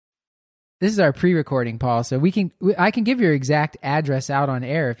This is our pre-recording, Paul, so I can give your exact address out on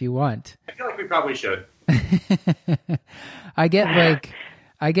air if you want. I feel like we probably should. I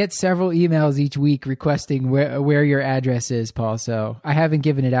get several emails each week requesting where your address is, Paul, so I haven't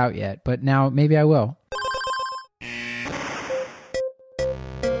given it out yet, but now maybe I will.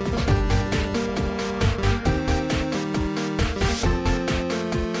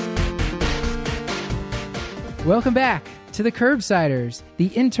 Welcome back to the Curbsiders,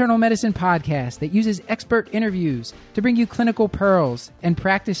 the internal medicine podcast that uses expert interviews to bring you clinical pearls and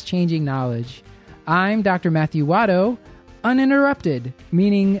practice-changing knowledge. I'm Dr. Matthew Watto, uninterrupted,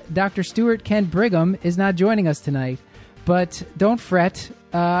 meaning Dr. Stuart Kent Brigham is not joining us tonight. But don't fret,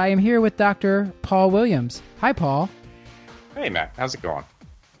 I am here with Dr. Paul Williams. Hi, Paul. Hey, Matt. How's it going?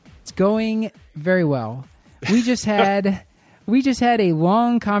 It's going very well. We just had a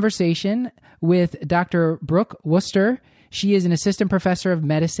long conversation with Dr. Brooke Worcester. She is an assistant professor of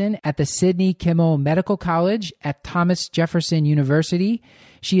medicine at the Sidney Kimmel Medical College at Thomas Jefferson University.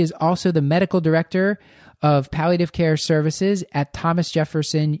 She is also the medical director of palliative care services at Thomas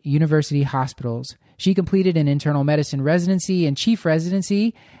Jefferson University Hospitals. She completed an internal medicine residency and chief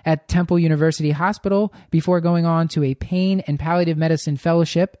residency at Temple University Hospital before going on to a pain and palliative medicine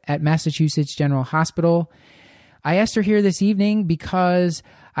fellowship at Massachusetts General Hospital. I asked her here this evening because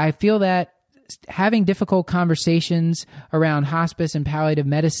I feel that having difficult conversations around hospice and palliative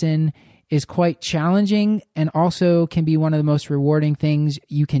medicine is quite challenging and also can be one of the most rewarding things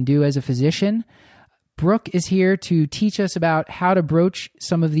you can do as a physician. Brooke is here to teach us about how to broach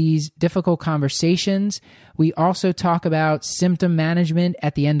some of these difficult conversations. We also talk about symptom management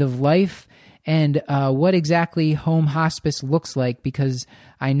at the end of life and what exactly home hospice looks like, because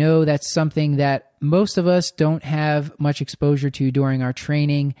I know that's something that most of us don't have much exposure to during our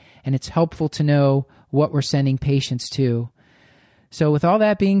training, and it's helpful to know what we're sending patients to. So with all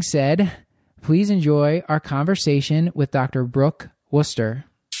that being said, please enjoy our conversation with Dr. Brooke Worcester.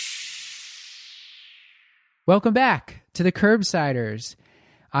 Welcome back to the Curbsiders.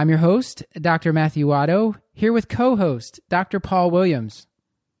 I'm your host, Dr. Matthew Watto, here with co-host Dr. Paul Williams.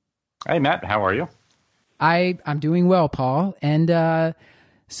 Hey, Matt. How are you? I'm doing well, Paul, and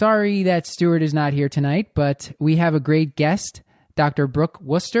sorry that Stuart is not here tonight, but we have a great guest, Dr. Brooke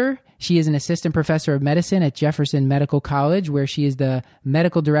Worcester. She is an assistant professor of medicine at Jefferson Medical College, where she is the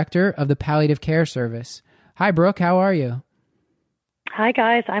medical director of the palliative care service. Hi, Brooke. How are you? Hi,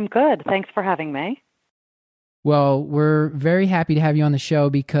 guys. I'm good. Thanks for having me. Well, we're very happy to have you on the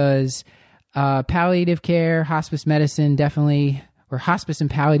show because palliative care, hospice medicine definitely, or hospice and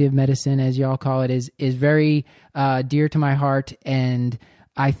palliative medicine, as y'all call it, is very dear to my heart, and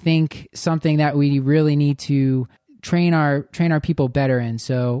I think something that we really need to train our people better in.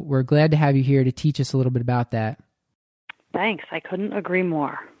 So we're glad to have you here to teach us a little bit about that. Thanks. I couldn't agree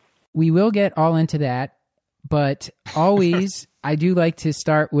more. We will get all into that, but always I do like to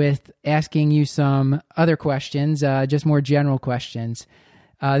start with asking you some other questions, just more general questions.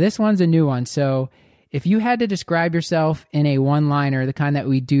 This one's a new one. So if you had to describe yourself in a one-liner, the kind that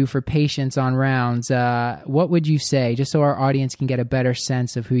we do for patients on rounds, what would you say, just so our audience can get a better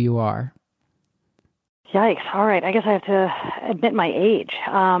sense of who you are? Yikes. All right. I guess I have to admit my age.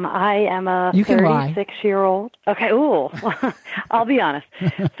 I am a 36-year-old. Okay. Ooh. I'll be honest.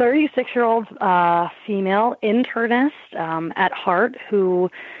 36-year-old female internist at heart who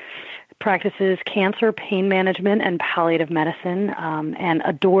practices cancer pain management and palliative medicine and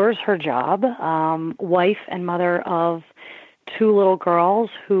adores her job. Wife and mother of 2 little girls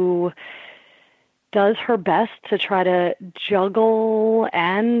who does her best to try to juggle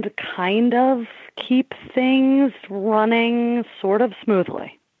and kind of keep things running sort of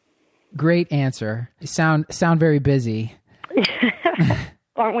smoothly. Great answer. You sound very busy.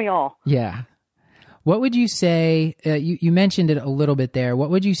 Aren't we all? Yeah. What would you say, you mentioned it a little bit there,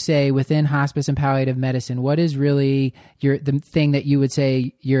 what would you say within hospice and palliative medicine, what is really the thing that you would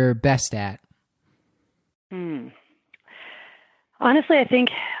say you're best at? Honestly, I think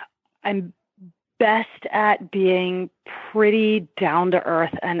I'm best at being pretty down to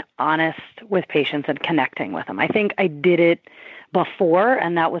earth and honest with patients and connecting with them. I think I did it before,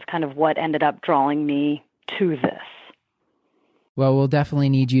 and that was kind of what ended up drawing me to this. Well, we'll definitely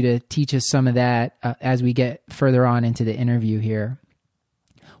need you to teach us some of that as we get further on into the interview here.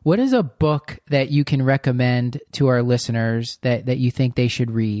 What is a book that you can recommend to our listeners that you think they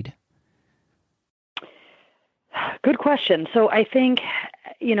should read? Good question. So I think,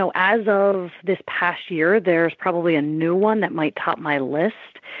 as of this past year, there's probably a new one that might top my list,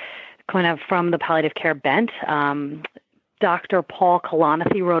 kind of from the palliative care bent. Dr. Paul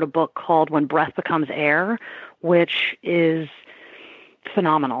Kalanithi wrote a book called When Breath Becomes Air, which is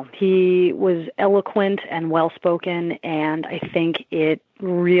phenomenal. He was eloquent and well-spoken, and I think it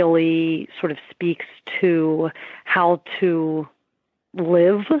really sort of speaks to how to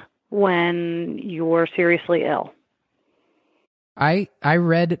live when you're seriously ill. I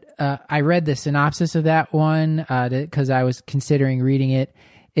read the synopsis of that one because I was considering reading it.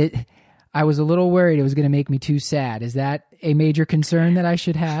 I was a little worried it was going to make me too sad. Is that a major concern that I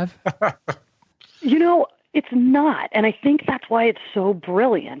should have? It's not. And I think that's why it's so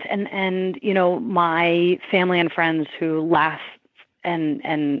brilliant. And my family and friends who laugh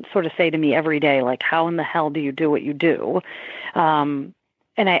and sort of say to me every day, like, how in the hell do you do what you do?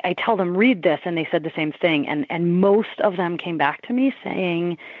 And I tell them, read this. And they said the same thing. And most of them came back to me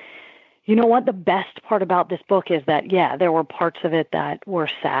saying, you know what? The best part about this book is that, yeah, there were parts of it that were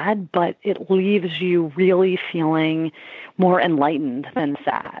sad, but it leaves you really feeling more enlightened than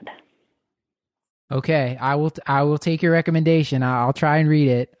sad. Okay, I will take your recommendation. I'll try and read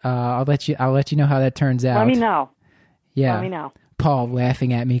it. I'll let you know how that turns out. Let me know. Yeah. Let me know. Paul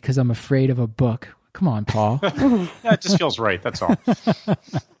laughing at me because I'm afraid of a book. Come on, Paul. Yeah, it just feels right. That's all.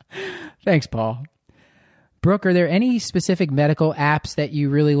 Thanks, Paul. Brooke, are there any specific medical apps that you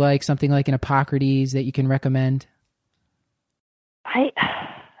really like, something like an Hippocrates that you can recommend? I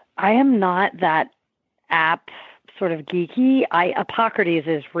am not that app sort of geeky. Hippocrates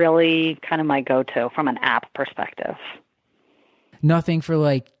is really kind of my go-to from an app perspective. Nothing for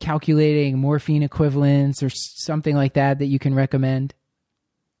like calculating morphine equivalents or something like that you can recommend?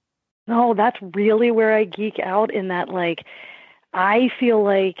 No, that's really where I geek out in that, like, I feel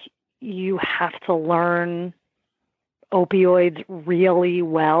like you have to learn opioids really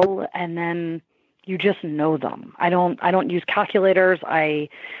well, and then you just know them. I don't use calculators. I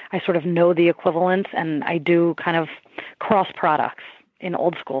sort of know the equivalents, and I do kind of cross products in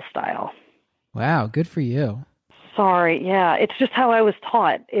old school style. Wow, good for you. Sorry, yeah, it's just how I was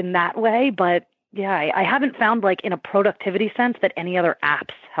taught in that way, but yeah, I haven't found, like, in a productivity sense that any other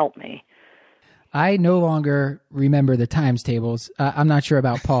apps help me. I no longer remember the times tables. I'm not sure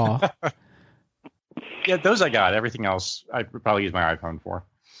about Paul. Yeah, those I got. Everything else I would probably use my iPhone for.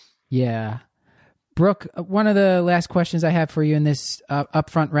 Yeah. Brooke, one of the last questions I have for you in this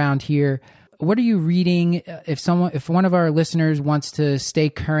upfront round here, what are you reading? If one of our listeners wants to stay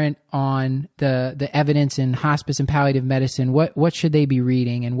current on the evidence in hospice and palliative medicine, what should they be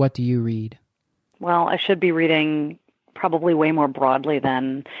reading, and what do you read? Well, I should be reading probably way more broadly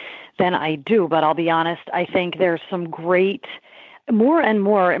than I do, but I'll be honest, I think there's some great, more and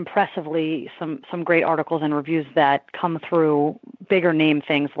more impressively, some great articles and reviews that come through bigger name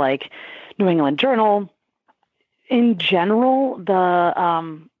things like New England Journal. In general,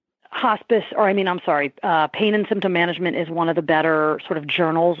 the pain and symptom management is one of the better sort of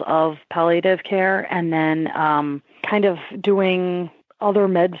journals of palliative care. And then kind of doing other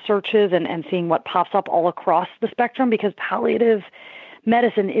med searches and seeing what pops up all across the spectrum, because palliative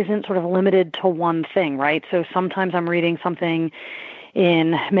medicine isn't sort of limited to one thing, right? So sometimes I'm reading something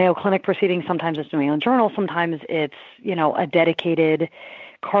in Mayo Clinic proceedings, sometimes it's New England Journal, sometimes it's, a dedicated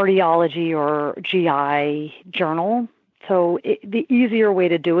cardiology or GI journal. So the easier way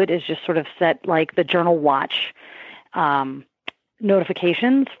to do it is just sort of set like the journal watch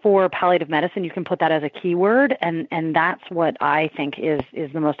notifications for palliative medicine. You can put that as a keyword, and that's what I think is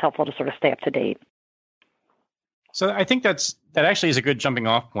the most helpful to sort of stay up to date. So I think that actually is a good jumping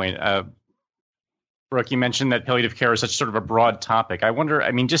off point. Brooke, you mentioned that palliative care is such sort of a broad topic. I wonder,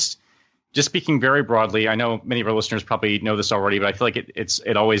 just speaking very broadly, I know many of our listeners probably know this already, but I feel like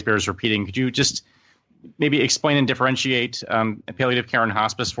it always bears repeating. Could you just maybe explain and differentiate palliative care and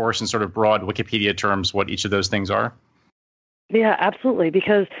hospice for us in sort of broad Wikipedia terms, what each of those things are? Yeah, absolutely.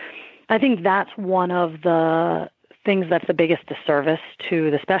 Because I think that's one of the things that's the biggest disservice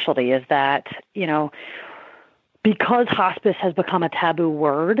to the specialty is that, because hospice has become a taboo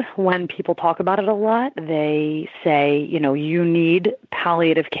word, when people talk about it a lot, they say, you need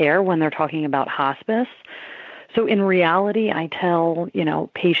palliative care when they're talking about hospice. So in reality, I tell,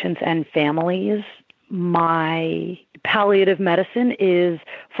 patients and families, my palliative medicine is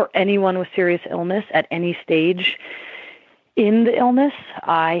for anyone with serious illness at any stage in the illness.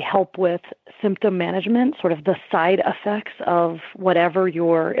 I help with symptom management, sort of the side effects of whatever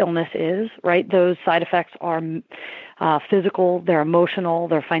your illness is, right? Those side effects are physical, they're emotional,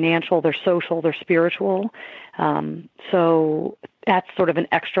 they're financial, they're social, they're spiritual. So that's sort of an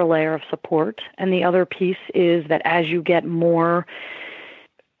extra layer of support. And the other piece is that as you get more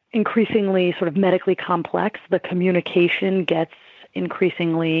increasingly sort of medically complex, the communication gets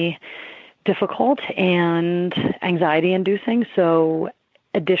increasingly difficult and anxiety-inducing. So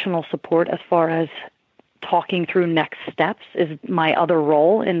additional support as far as talking through next steps is my other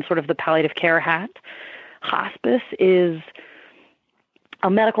role in sort of the palliative care hat. Hospice is a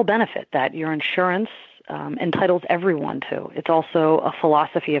medical benefit that your insurance entitles everyone to. It's also a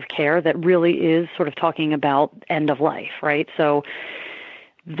philosophy of care that really is sort of talking about end of life, right? So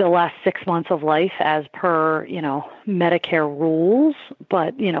the last 6 months of life as per, Medicare rules,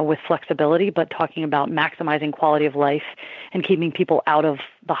 but, with flexibility, but talking about maximizing quality of life and keeping people out of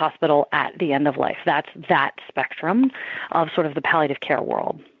the hospital at the end of life. That's that spectrum of sort of the palliative care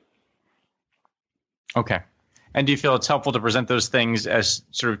world. Okay. And do you feel it's helpful to present those things as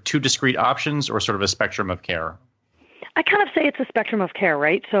sort of two discrete options or sort of a spectrum of care? I kind of say it's a spectrum of care,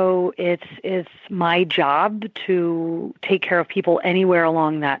 right? So it's my job to take care of people anywhere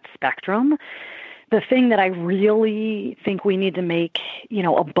along that spectrum. The thing that I really think we need to make,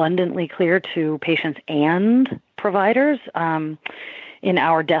 abundantly clear to patients and providers in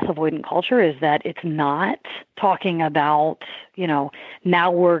our death avoidant culture is that it's not talking about,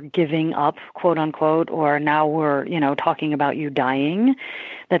 now we're giving up, quote unquote, or now we're, talking about you dying,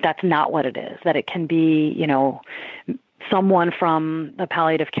 that's not what it is, that it can be, someone from the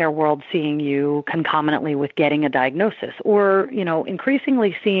palliative care world seeing you concomitantly with getting a diagnosis or,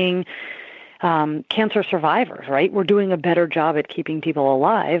 increasingly seeing cancer survivors, right? We're doing a better job at keeping people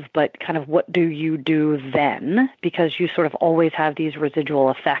alive, but kind of what do you do then? Because you sort of always have these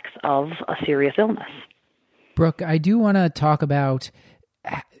residual effects of a serious illness. Brooke, I do want to talk about,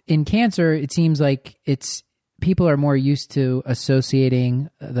 in cancer, it seems like people are more used to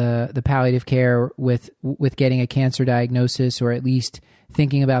associating the palliative care with getting a cancer diagnosis, or at least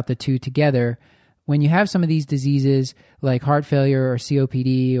thinking about the two together. When you have some of these diseases like heart failure or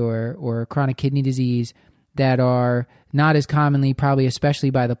COPD or chronic kidney disease that are not as commonly, probably especially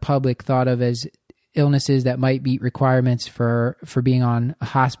by the public, thought of as illnesses that might meet requirements for being on a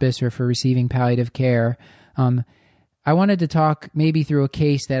hospice or for receiving palliative care, I wanted to talk maybe through a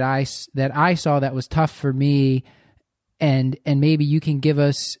case that I saw that was tough for me, and maybe you can give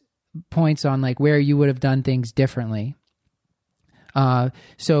us points on like where you would have done things differently.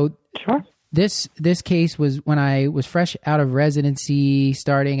 So sure. This case was when I was fresh out of residency,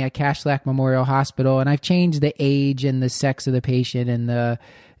 starting at Kashlak Memorial Hospital, and I've changed the age and the sex of the patient and the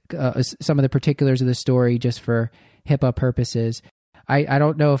some of the particulars of the story just for HIPAA purposes. I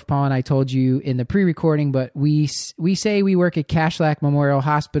don't know if Paul and I told you in the pre-recording, but we say we work at Kashlak Memorial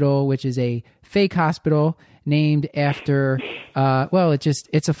Hospital, which is a fake hospital named after,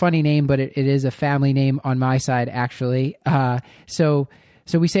 it's a funny name, but it is a family name on my side, actually. So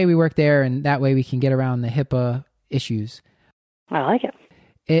we say we work there, and that way we can get around the HIPAA issues. I like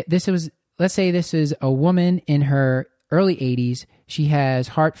it. Let's say this is a woman in her early 80s. She has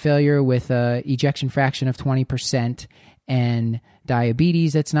heart failure with a ejection fraction of 20% and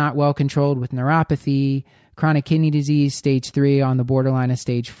diabetes that's not well controlled with neuropathy, chronic kidney disease, stage 3 on the borderline of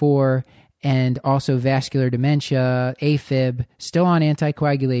stage 4, and also vascular dementia, AFib, still on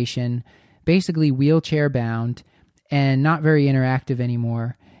anticoagulation, basically wheelchair bound, and not very interactive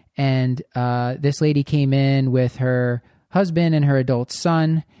anymore. And this lady came in with her husband and her adult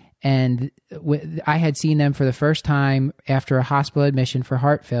son, and I had seen them for the first time after a hospital admission for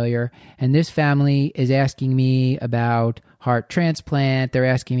heart failure. And this family is asking me about heart transplant. They're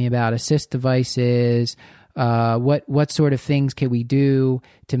asking me about assist devices. What sort of things can we do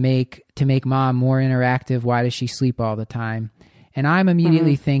to make mom more interactive? Why does she sleep all the time? And I'm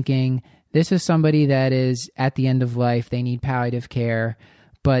immediately thinking, this is somebody that is at the end of life. They need palliative care.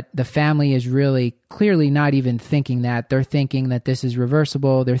 But the family is really clearly not even thinking that. They're thinking that this is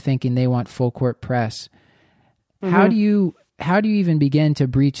reversible. They're thinking they want full court press. How do you even begin to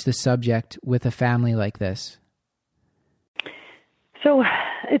breach the subject with a family like this? So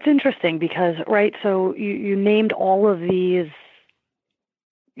it's interesting because, right, so you named all of these,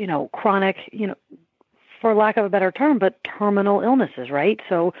 chronic, for lack of a better term, but terminal illnesses, right?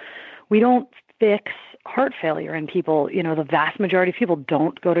 So we don't fix heart failure in people. The vast majority of people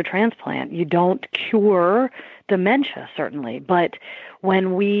don't go to transplant. You don't cure dementia, certainly. But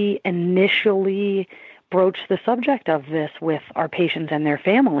when we initially broach the subject of this with our patients and their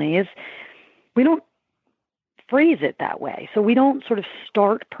families, we don't phrase it that way. So we don't sort of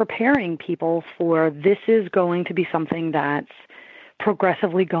start preparing people for this is going to be something that's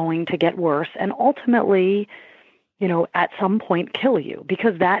progressively going to get worse and ultimately, at some point kill you,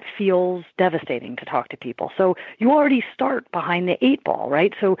 because that feels devastating to talk to people. So you already start behind the 8 ball,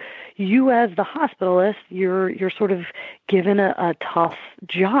 right? So you as the hospitalist, you're sort of given a tough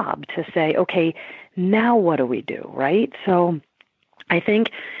job to say, okay, now what do we do, right? So I think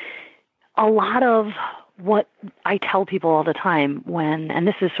a lot of what I tell people all the time and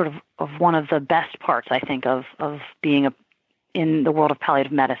this is sort of one of the best parts, I think, of being in the world of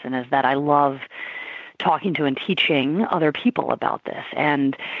palliative medicine, is that I love talking to and teaching other people about this.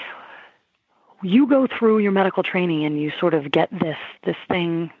 And you go through your medical training and you sort of get this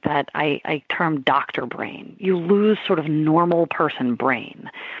thing that I term doctor brain. You lose sort of normal person brain.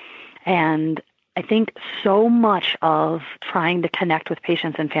 And I think so much of trying to connect with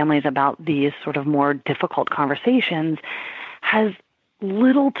patients and families about these sort of more difficult conversations has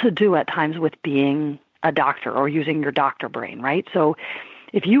little to do at times with being a doctor or using your doctor brain, right? So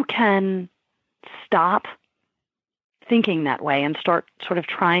if you can stop thinking that way and start sort of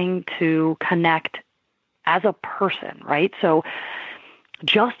trying to connect as a person, right? So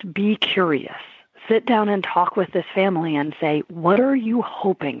just be curious. Sit down and talk with this family and say, what are you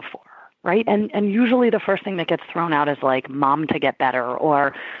hoping for, right? And usually the first thing that gets thrown out is like mom to get better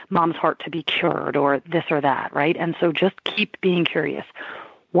or mom's heart to be cured or this or that, right? And so just keep being curious.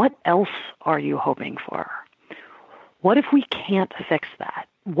 What else are you hoping for? What if we can't fix that?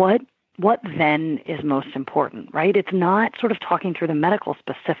 What then is most important, right? It's not sort of talking through the medical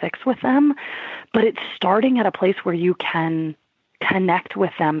specifics with them, but it's starting at a place where you can connect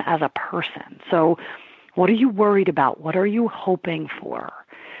with them as a person. So what are you worried about? What are you hoping for?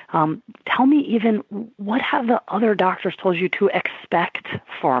 Tell me even, what have the other doctors told you to expect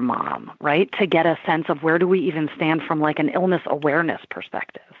for mom, right? To get a sense of where do we even stand from like an illness awareness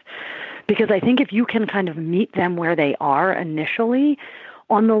perspective. Because I think if you can kind of meet them where they are initially,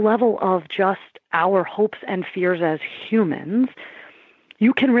 on the level of just our hopes and fears as humans,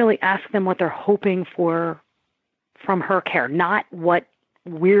 you can really ask them what they're hoping for from her care, not what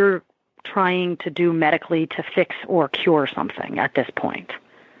we're trying to do medically to fix or cure something at this point.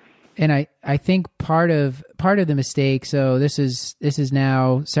 And I think part of the mistake, so this is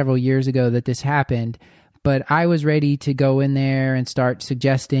now several years ago that this happened, but I was ready to go in there and start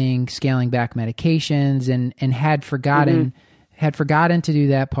suggesting scaling back medications and had forgotten to do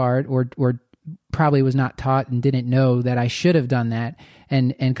that part or probably was not taught and didn't know that I should have done that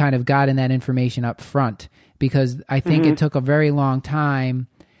and kind of gotten that information up front, because I think it took a very long time.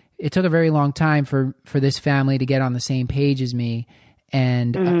 It took a very long time for this family to get on the same page as me.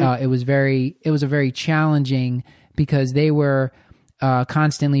 And it was a very challenging, because they were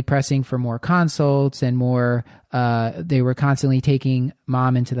constantly pressing for more consults and more, they were constantly taking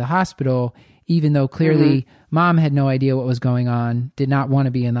mom into the hospital, even though clearly mom had no idea what was going on, did not want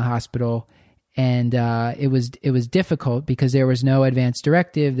to be in the hospital. And it was difficult because there was no advance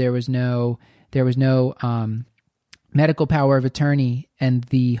directive, there was no medical power of attorney, and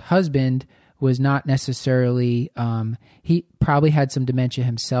the husband was not necessarily, he probably had some dementia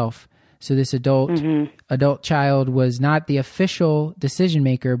himself. So this adult child was not the official decision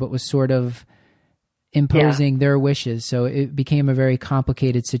maker, but was sort of imposing their wishes. So it became a very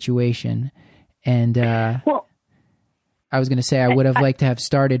complicated situation. And I was going to say, I would have liked to have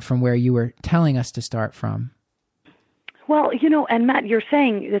started from where you were telling us to start from. Well, and Matt, you're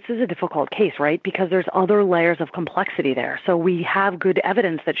saying this is a difficult case, right? Because there's other layers of complexity there. So we have good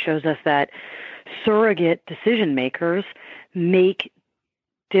evidence that shows us that surrogate decision makers make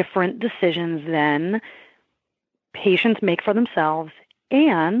different decisions than patients make for themselves,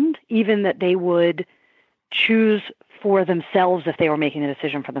 and even that they would choose for themselves if they were making a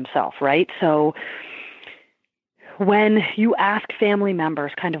decision for themselves, right? So when you ask family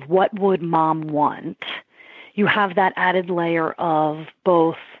members kind of what would mom want, you have that added layer of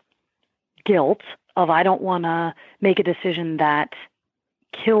both guilt of I don't want to make a decision that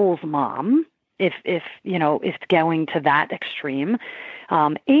kills mom if it's going to that extreme,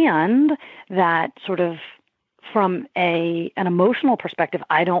 and that sort of from an emotional perspective,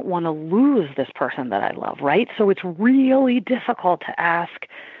 I don't want to lose this person that I love, right? So it's really difficult to ask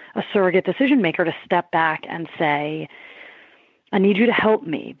a surrogate decision maker to step back and say, I need you to help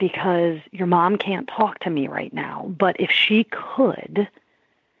me because your mom can't talk to me right now. But if she could,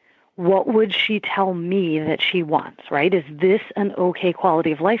 what would she tell me that she wants, right? Is this an okay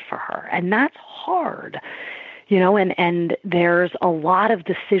quality of life for her? And that's hard, and there's a lot of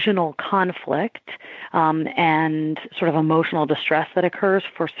decisional conflict and sort of emotional distress that occurs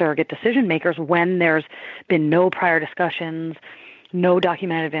for surrogate decision makers when there's been no prior discussions, no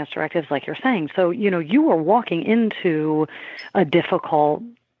documented advance directives, like you're saying. So, you are walking into a difficult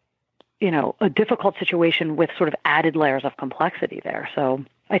situation with sort of added layers of complexity there. So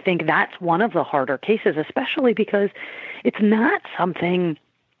I think that's one of the harder cases, especially because it's not something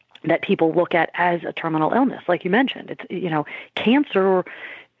that people look at as a terminal illness. Like you mentioned, it's, cancer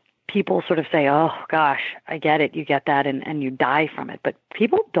people sort of say, oh, gosh, I get it, you get that, and you die from it. But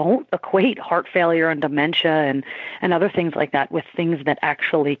people don't equate heart failure and dementia and other things like that with things that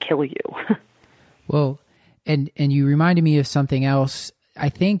actually kill you. Well, and you reminded me of something else. I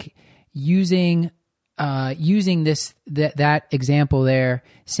think using that example there,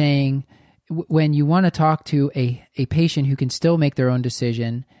 saying when you want to talk to a patient who can still make their own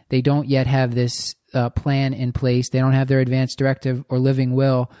decision, they don't yet have this plan in place, they don't have their advance directive or living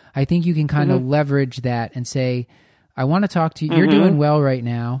will, I think you can kind of leverage that and say, I want to talk to you. You're doing well right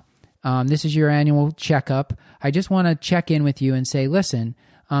now. This is your annual checkup. I just want to check in with you and say, listen,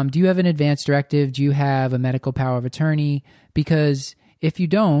 do you have an advance directive? Do you have a medical power of attorney? Because if you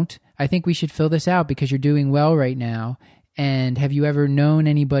don't, I think we should fill this out because you're doing well right now. And have you ever known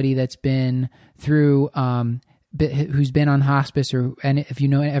anybody that's been through, who's been on hospice, and if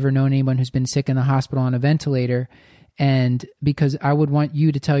you ever known anyone who's been sick in the hospital on a ventilator? And because I would want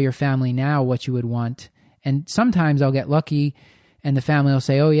you to tell your family now what you would want. And sometimes I'll get lucky and the family will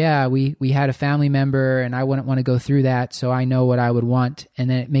say, oh yeah, we had a family member and I wouldn't want to go through that, so I know what I would want. And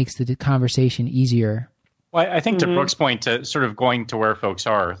then it makes the conversation easier. Well, I think to Brooke's point, to sort of going to where folks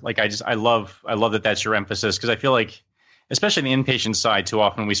are, like I love that that's your emphasis, because I feel like, especially in the inpatient side, too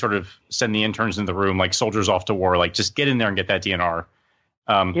often we sort of send the interns in the room like soldiers off to war, like just get in there and get that DNR.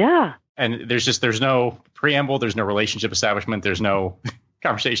 And there's no preamble, there's no relationship establishment, there's no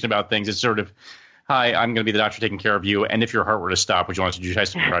conversation about things. It's sort of, hi, I'm going to be the doctor taking care of you, and if your heart were to stop, would you want to do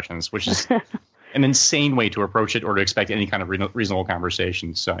chest compressions? Which is an insane way to approach it or to expect any kind of reasonable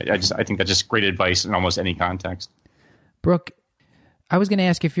conversation. So I think that's just great advice in almost any context. Brooke, I was going to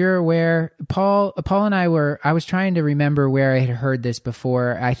ask if you're aware, Paul and I was trying to remember where I had heard this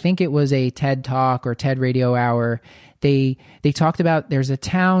before. I think it was a TED Talk or TED Radio Hour. They talked about there's a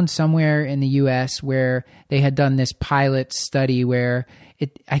town somewhere in the U.S. where they had done this pilot study where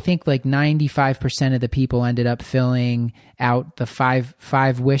I think like 95% of the people ended up filling out the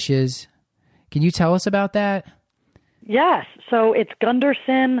five wishes. Can you tell us about that? Yes. So it's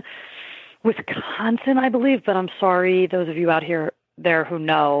Gunderson, Wisconsin, I believe, but I'm sorry, those of you out there who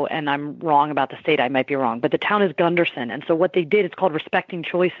know, and I'm wrong about the state, I might be wrong, but the town is Gunderson. And so what they did, it's called Respecting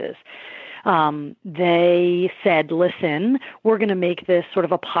Choices. They said, listen, we're going to make this sort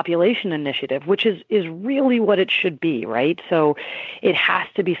of a population initiative, which is really what it should be, right? So it has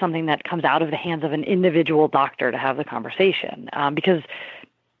to be something that comes out of the hands of an individual doctor to have the conversation, because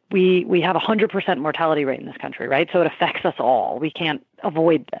we have 100% mortality rate in this country, right? So it affects us all. We can't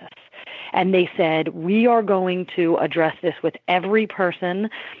avoid this. And they said, we are going to address this with every person,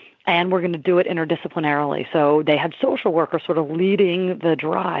 and we're going to do it interdisciplinarily. So they had social workers sort of leading the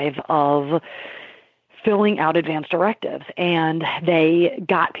drive of filling out advance directives. And they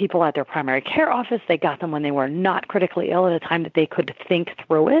got people at their primary care office. They got them when they were not critically ill at a time that they could think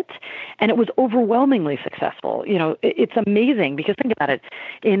through it. And it was overwhelmingly successful. You know, it's amazing because think about it.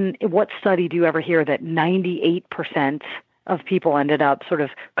 In what study do you ever hear that 98% of people ended up sort of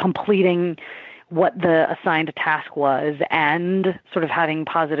completing what the assigned task was and sort of having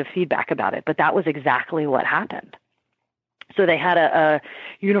positive feedback about it? But that was exactly what happened. So they had a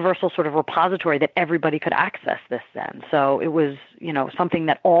universal sort of repository that everybody could access this then. So it was, something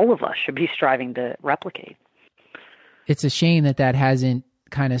that all of us should be striving to replicate. It's a shame that hasn't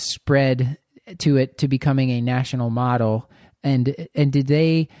kind of spread to becoming a national model. And did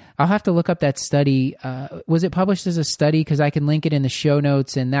they, I'll have to look up that study. Was it published as a study? Because I can link it in the show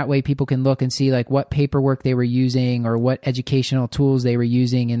notes, and that way people can look and see like what paperwork they were using or what educational tools they were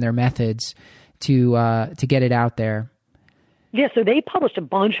using in their methods to get it out there. Yeah, so they published a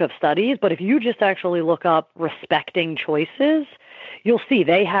bunch of studies, but if you just actually look up Respecting Choices, you'll see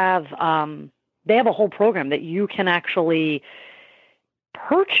they have a whole program that you can actually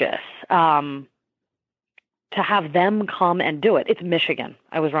purchase to have them come and do it. It's Michigan.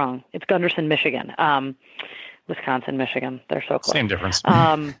 I was wrong. It's Gunderson, Michigan. Wisconsin, Michigan. They're so close. Same difference.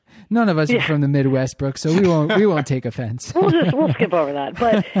 None of us are from the Midwest, Brooke, so we won't take offense. We'll skip over that.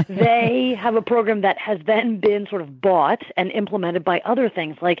 But they have a program that has then been sort of bought and implemented by other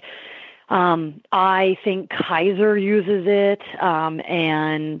things. Like I think Kaiser uses it,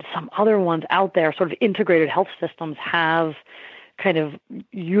 and some other ones out there, sort of integrated health systems have kind of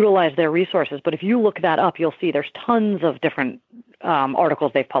utilize their resources. But if you look that up, you'll see there's tons of different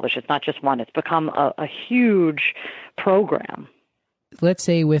articles they've published. It's not just one. It's become a huge program. Let's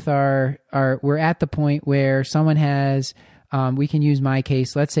say with our we're at the point where someone has, we can use my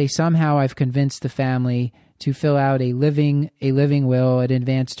case. Let's say somehow I've convinced the family to fill out a living will, an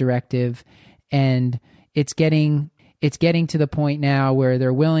advance directive, and it's getting to the point now where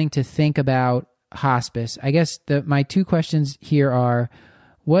they're willing to think about hospice. I guess my two questions here are,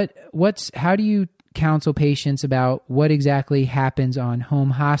 how do you counsel patients about what exactly happens on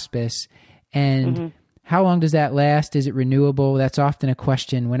home hospice, and how long does that last? Is it renewable? That's often a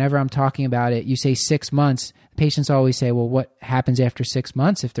question. Whenever I'm talking about it, you say 6 months. Patients always say, well, what happens after 6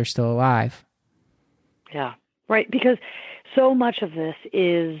 months if they're still alive? Yeah, right. Because so much of this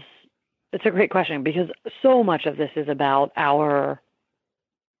it's a great question, because so much of this is about our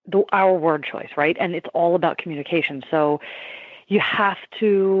word choice, right? And it's all about communication. So you have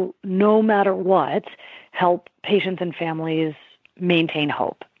to, no matter what, help patients and families maintain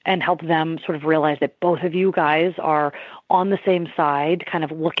hope and help them sort of realize that both of you guys are on the same side, kind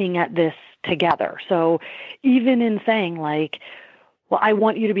of looking at this together. So even in saying like, well, I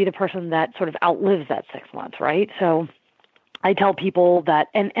want you to be the person that sort of outlives that 6 months, right? So I tell people that,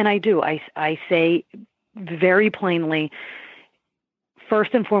 and I do, I say very plainly,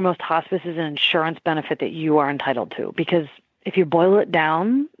 first and foremost, hospice is an insurance benefit that you are entitled to, because if you boil it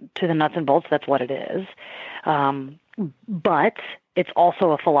down to the nuts and bolts, that's what it is. But it's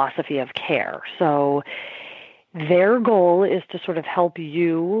also a philosophy of care. So their goal is to sort of help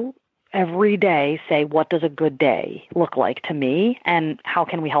you every day say, what does a good day look like to me, and how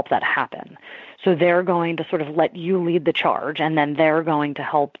can we help that happen? So they're going to sort of let you lead the charge, and then they're going to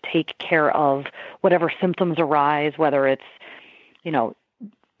help take care of whatever symptoms arise, whether it's,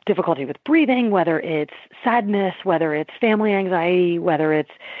 difficulty with breathing, whether it's sadness, whether it's family anxiety, whether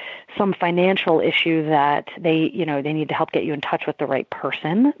it's some financial issue that they need to help get you in touch with the right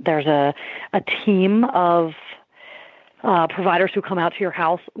person. There's a team of providers who come out to your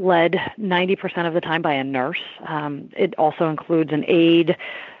house, led 90% of the time by a nurse. It also includes an aide,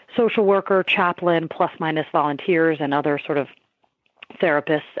 social worker, chaplain, plus minus volunteers, and other sort of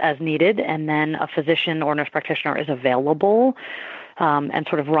therapists as needed. And then a physician or nurse practitioner is available and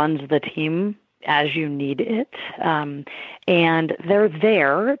sort of runs the team as you need it. And they're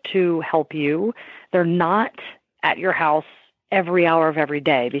there to help you. They're not at your house every hour of every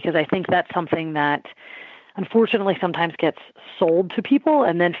day, because I think that's something that unfortunately sometimes gets sold to people,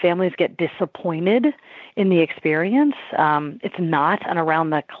 and then families get disappointed in the experience. It's not an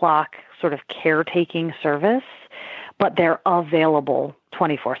around-the-clock sort of caretaking service, but they're available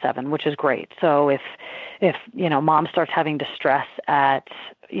 24/7, which is great. So if mom starts having distress at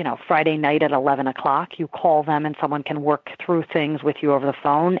Friday night at 11 o'clock, you call them and someone can work through things with you over the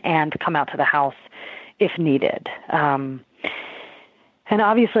phone and come out to the house if needed. And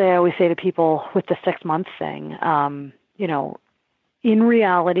obviously, I always say to people with the 6 month thing, in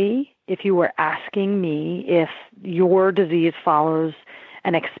reality, if you were asking me if your disease follows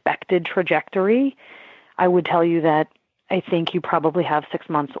an expected trajectory, I would tell you that I think you probably have 6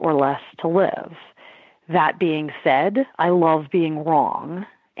 months or less to live. That being said, I love being wrong,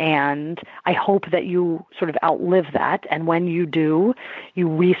 and I hope that you sort of outlive that. And when you do, you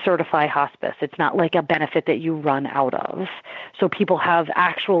recertify hospice. It's not like a benefit that you run out of. So people have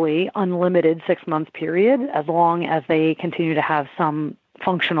actually unlimited 6 month period as long as they continue to have some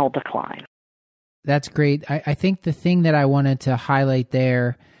functional decline. That's great. I think the thing that I wanted to highlight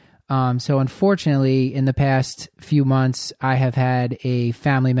there, so unfortunately, in the past few months, I have had a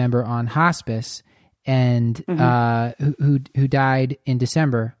family member on hospice, and who died in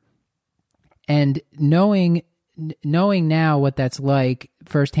December. And knowing now what that's like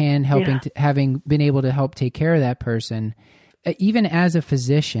firsthand, having been able to help take care of that person, even as a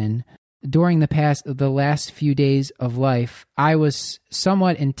physician, during the last few days of life, I was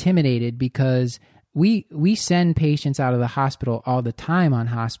somewhat intimidated, because we send patients out of the hospital all the time on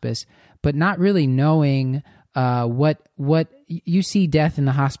hospice, but not really knowing what you see death in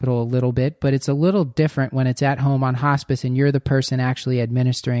the hospital a little bit, but it's a little different when it's at home on hospice and you're the person actually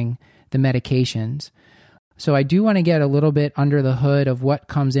administering the medications. So I do want to get a little bit under the hood of what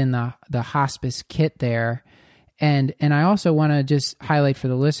comes in the hospice kit there. And I also want to just highlight for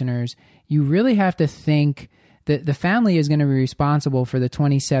the listeners, you really have to think that the family is going to be responsible for the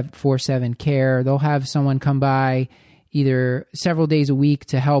 24/7 care. They'll have someone come by either several days a week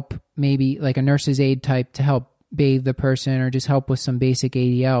to help, maybe like a nurse's aide type, to help bathe the person or just help with some basic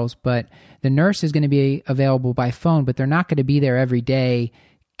ADLs. But the nurse is going to be available by phone, but they're not going to be there every day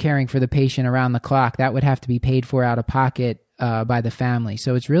caring for the patient around the clock. That would have to be paid for out of pocket by the family.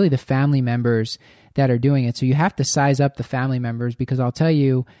 So it's really the family members that are doing it. So you have to size up the family members, because I'll tell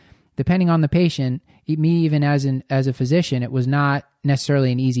you, depending on the patient, me even as a physician, it was not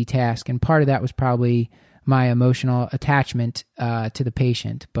necessarily an easy task. And part of that was probably my emotional attachment to the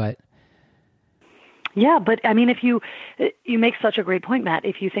patient. But yeah, but I mean, if you make such a great point, Matt,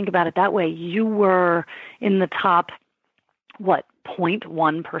 if you think about it that way, you were in the top,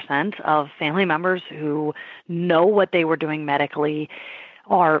 0.1% of family members who know what they were doing medically,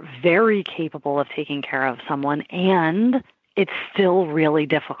 are very capable of taking care of someone, and it's still really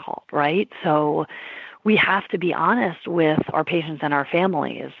difficult, right? So we have to be honest with our patients and our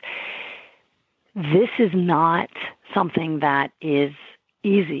families. This is not something that is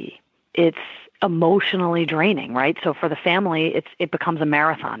easy. It's emotionally draining, right? So for the family, it becomes a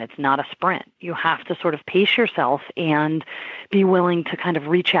marathon. It's not a sprint. You have to sort of pace yourself and be willing to kind of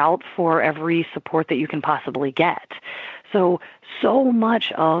reach out for every support that you can possibly get. So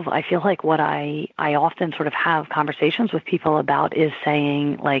much of, I feel like what I often sort of have conversations with people about is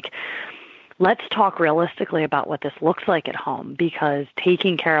saying, like, let's talk realistically about what this looks like at home, because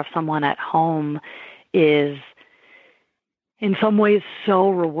taking care of someone at home is in some ways so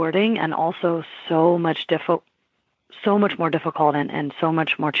rewarding and also so much more difficult and so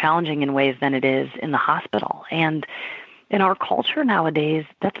much more challenging in ways than it is in the hospital. And in our culture nowadays,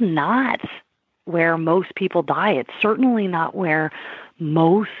 that's not where most people die. It's certainly not where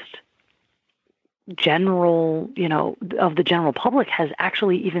most general, of the general public has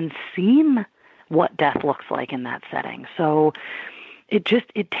actually even seen what death looks like in that setting. So it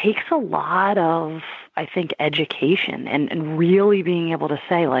takes a lot of, I think, education and really being able to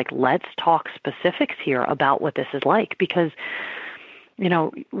say, like, let's talk specifics here about what this is like, because,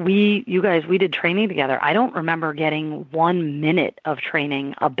 we did training together. I don't remember getting 1 minute of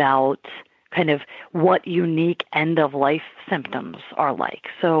training about kind of what unique end-of-life symptoms are like.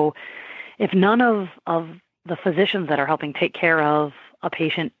 So if none of the physicians that are helping take care of a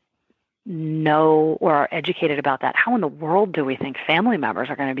patient know or are educated about that, how in the world do we think family members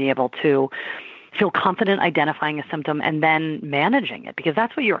are going to be able to feel confident identifying a symptom and then managing it? Because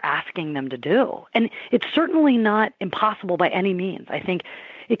that's what you're asking them to do. And it's certainly not impossible by any means. I think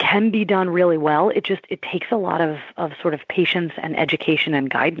it can be done really well. It takes a lot of sort of patience and education and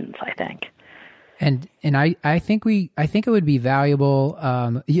guidance, I think. And I think it would be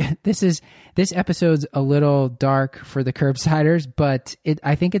valuable. This episode's a little dark for the curbsiders, but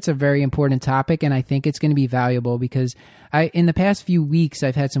I think it's a very important topic, and I think it's going to be valuable because in the past few weeks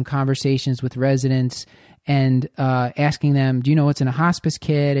I've had some conversations with residents and asking them, do you know what's in a hospice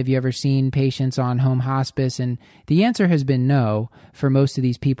kit? Have you ever seen patients on home hospice? And the answer has been no for most of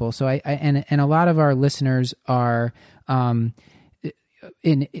these people. So and a lot of our listeners are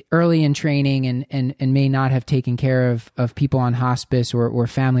early in training and may not have taken care of people on hospice or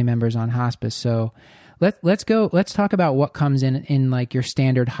family members on hospice. So let's talk about what comes in like your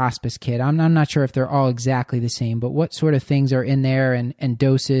standard hospice kit. I'm not sure if they're all exactly the same, but what sort of things are in there and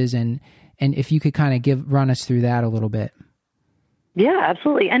doses and if you could kind of run us through that a little bit. Yeah,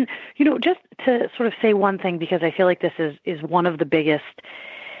 absolutely. And, just to sort of say one thing, because I feel like this is one of the biggest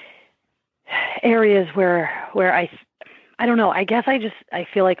areas where I don't know. I guess I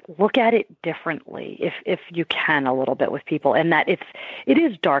feel like look at it differently if you can a little bit with people, and that it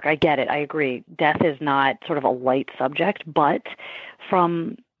is dark. I get it. I agree. Death is not sort of a light subject, but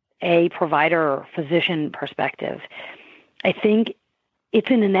from a provider or physician perspective, I think it's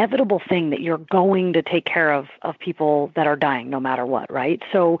an inevitable thing that you're going to take care of people that are dying no matter what, right?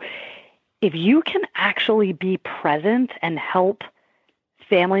 So if you can actually be present and help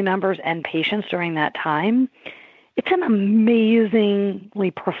family members and patients during that time, it's an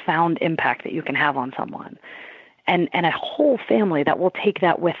amazingly profound impact that you can have on someone and a whole family that will take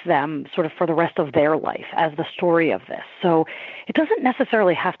that with them sort of for the rest of their life as the story of this. So it doesn't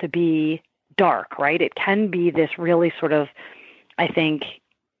necessarily have to be dark, right? It can be this really sort of, I think,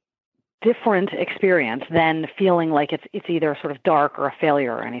 different experience than feeling like it's either sort of dark or a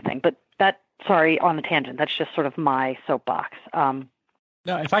failure or anything. But sorry, on the tangent, that's just sort of my soapbox.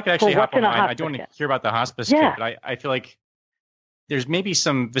 No, if I could actually hop on mine, I do want to hear about the hospice kit, but I feel like there's maybe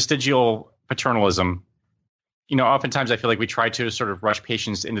some vestigial paternalism. Oftentimes I feel like we try to sort of rush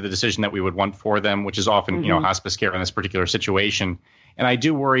patients into the decision that we would want for them, which is often, hospice care in this particular situation. And I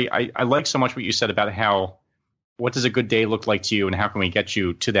do worry, I like so much what you said about what does a good day look like to you and how can we get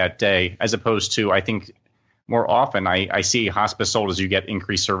you to that day, as opposed to, I think more often I see hospice sold as you get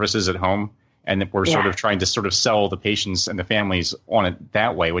increased services at home. And we're sort of trying to sort of sell the patients and the families on it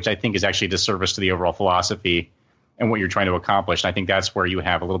that way, which I think is actually a disservice to the overall philosophy and what you're trying to accomplish. And I think that's where you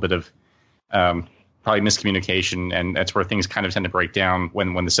have a little bit of probably miscommunication, and that's where things kind of tend to break down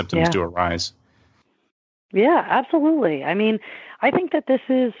when the symptoms do arise. Yeah, absolutely. I mean, I think that this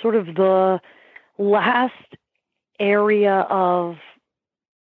is sort of the last area of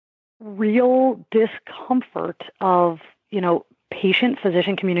real discomfort of,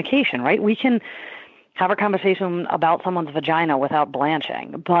 patient-physician communication, right? We can have a conversation about someone's vagina without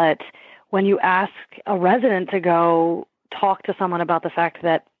blanching, but when you ask a resident to go talk to someone about the fact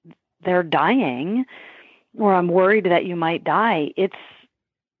that they're dying, or I'm worried that you might die, it's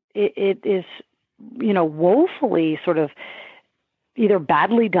it is, woefully sort of either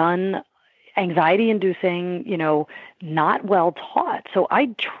badly done, anxiety-inducing, not well taught. So I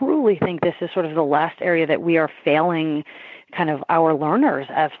truly think this is sort of the last area that we are failing kind of our learners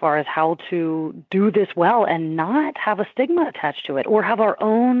as far as how to do this well and not have a stigma attached to it, or have our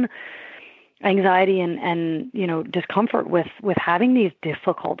own anxiety and discomfort with having these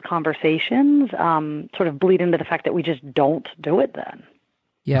difficult conversations sort of bleed into the fact that we just don't do it then.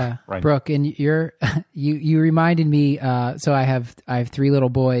 Yeah, right. Brooke, and you reminded me. So I have 3 little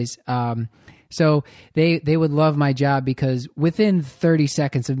boys. So they would love my job because within 30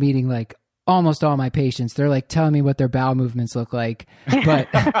 seconds of meeting like almost all my patients, they're like telling me what their bowel movements look like. But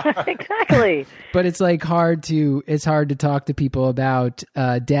exactly. But it's like hard to talk to people about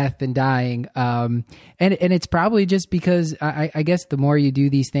death and dying. And it's probably just because I guess the more you do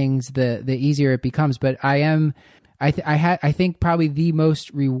these things, the easier it becomes. But I think probably the most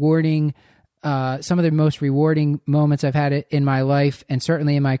rewarding, some of the most rewarding moments I've had in my life, and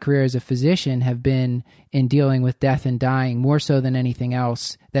certainly in my career as a physician, have been in dealing with death and dying, more so than anything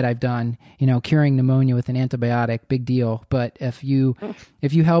else that I've done. Curing pneumonia with an antibiotic, big deal. But if you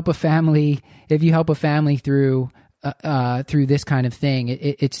help a family through this kind of thing,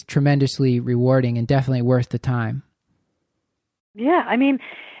 it's tremendously rewarding and definitely worth the time. Yeah, I mean,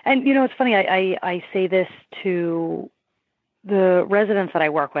 and it's funny. I say this to the residents that I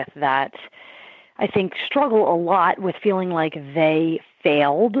work with that I think struggle a lot with feeling like they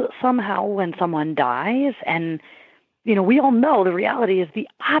failed somehow when someone dies. And, we all know the reality is the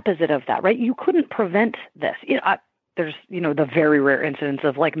opposite of that, right? You couldn't prevent this. There's, the very rare incidents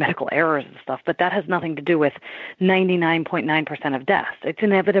of like medical errors and stuff, but that has nothing to do with 99.9% of deaths. It's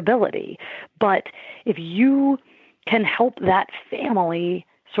inevitability. But if you can help that family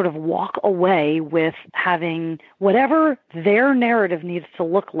sort of walk away with having whatever their narrative needs to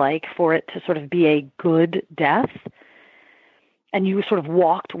look like for it to sort of be a good death, and you sort of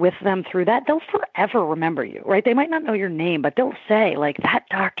walked with them through that, they'll forever remember you, right? They might not know your name, but they'll say, like, that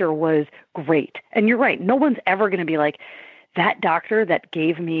doctor was great. And you're right. No one's ever going to be like, that doctor that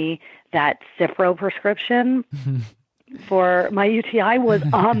gave me that Cipro prescription for my UTI was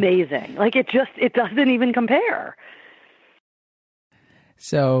amazing. Like, it doesn't even compare.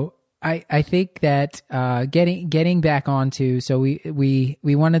 So I think that getting back onto, so we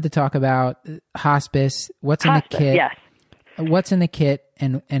wanted to talk about hospice. What's in the kit? Yes. What's in the kit,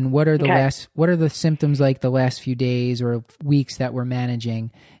 and what are the symptoms like the last few days or weeks that we're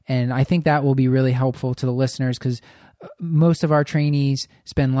managing? And I think that will be really helpful to the listeners, because most of our trainees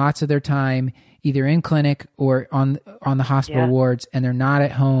spend lots of their time either in clinic or on the hospital wards, and they're not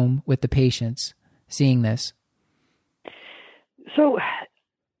at home with the patients seeing this. So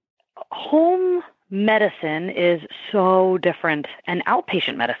home medicine is so different, and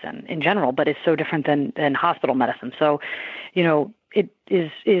outpatient medicine in general, but is so different than hospital medicine. So, it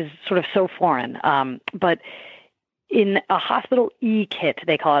is sort of so foreign. But in a hospital E-kit,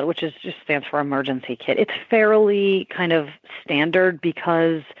 they call it, which just stands for emergency kit, it's fairly kind of standard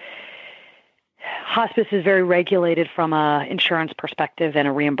because hospice is very regulated from a insurance perspective and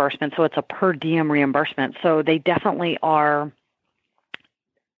a reimbursement. So it's a per diem reimbursement. So they definitely are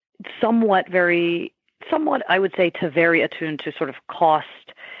somewhat, I would say, to very attuned to sort of cost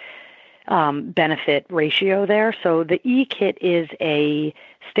benefit ratio there. So the E-kit is a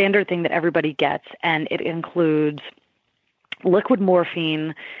standard thing that everybody gets, and it includes liquid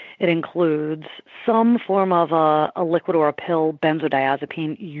morphine. It includes some form of a liquid or a pill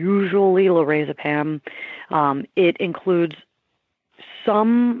benzodiazepine, usually lorazepam. It includes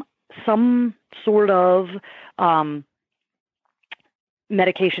some sort of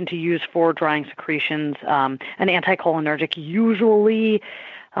medication to use for drying secretions, an anticholinergic, usually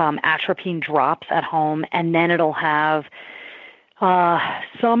atropine drops at home, and then it'll have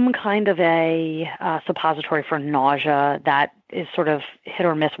some kind of a suppository for nausea that is sort of hit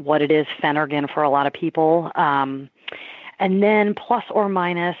or miss what it is, Phenergan for a lot of people. And then plus or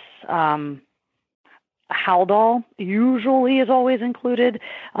minus Haldol usually is always included,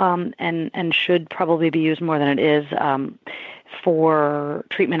 and should probably be used more than it is for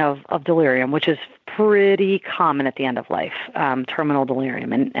treatment of delirium, which is pretty common at the end of life, terminal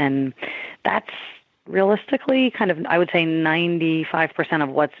delirium. And that's realistically kind of, I would say, 95% of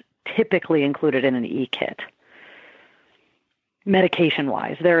what's typically included in an E-kit.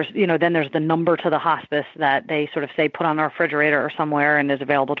 Medication-wise, then there's the number to the hospice that they sort of say put on the refrigerator or somewhere and is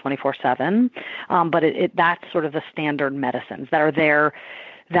available 24/7. But that's sort of the standard medicines that are there,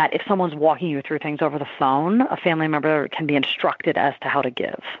 that if someone's walking you through things over the phone, a family member can be instructed as to how to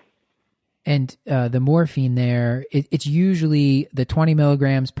give. And the morphine there, it's usually the 20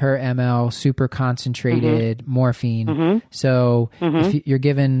 milligrams per ml super concentrated morphine. So if you're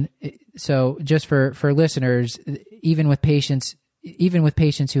given, so just for listeners, even with patients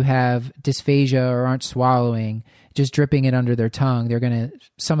who have dysphagia or aren't swallowing, just dripping it under their tongue,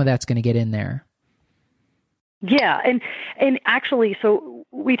 some of that's gonna get in there. Yeah, and actually, so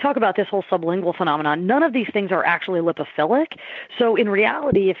we talk about this whole sublingual phenomenon. None of these things are actually lipophilic. So in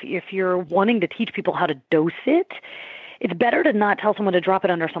reality, if you're wanting to teach people how to dose it, it's better to not tell someone to drop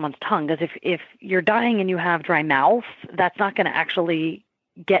it under someone's tongue, because if you're dying and you have dry mouth, that's not going to actually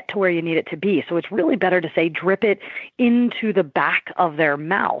get to where you need it to be. So it's really better to say drip it into the back of their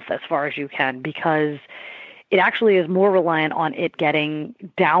mouth as far as you can, because it actually is more reliant on it getting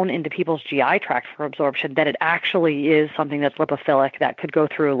down into people's GI tract for absorption than it actually is something that's lipophilic that could go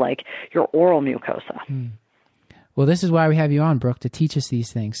through like your oral mucosa. Well, this is why we have you on, Brooke, to teach us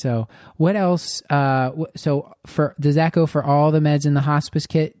these things. So what else? Does that go for all the meds in the hospice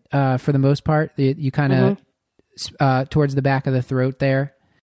kit for the most part? You kind of towards the back of the throat there?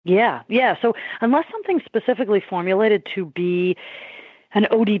 Yeah. So unless something's specifically formulated to be an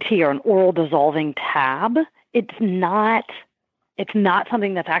ODT or an oral dissolving tab, it's not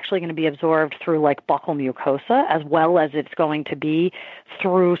something that's actually going to be absorbed through like buccal mucosa as well as it's going to be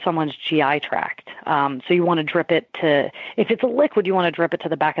through someone's GI tract. So you want to drip it if it's a liquid, you want to drip it to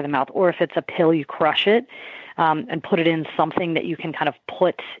the back of the mouth, or if it's a pill, you crush it and put it in something that you can kind of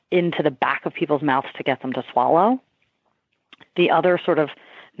put into the back of people's mouths to get them to swallow. The other sort of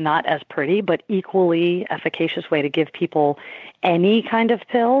not as pretty, but equally efficacious way to give people any kind of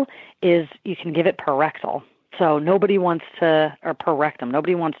pill is you can give it per rectal. So nobody wants to, or per rectum,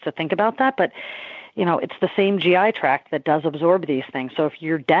 nobody wants to think about that, but it's the same GI tract that does absorb these things. So if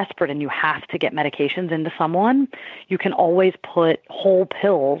you're desperate and you have to get medications into someone, you can always put whole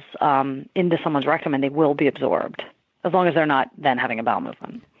pills into someone's rectum and they will be absorbed, as long as they're not then having a bowel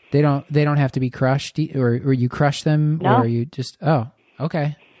movement. They don't have to be crushed, or you crush them, no. Or you just, oh,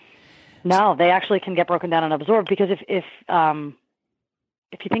 okay. No, they actually can get broken down and absorbed, because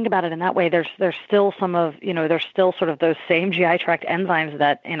if you think about it in that way, there's still there's still sort of those same GI tract enzymes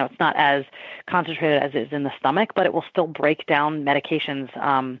that, it's not as concentrated as is in the stomach, but it will still break down medications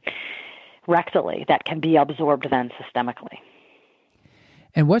rectally that can be absorbed then systemically.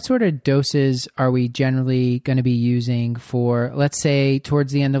 And what sort of doses are we generally going to be using for, let's say,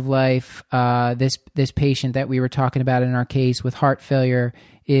 towards the end of life, this patient that we were talking about in our case with heart failure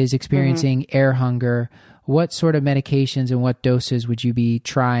is experiencing air hunger? What sort of medications and what doses would you be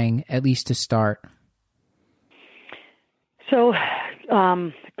trying, at least to start? So,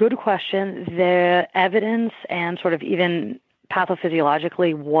 good question. The evidence and sort of even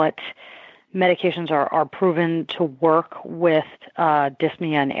pathophysiologically what medications are proven to work with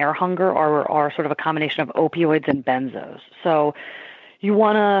dyspnea and air hunger are sort of a combination of opioids and benzos. So you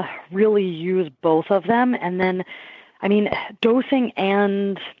want to really use both of them. And then, dosing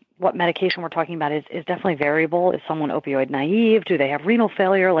and what medication we're talking about is definitely variable. Is someone opioid naive? Do they have renal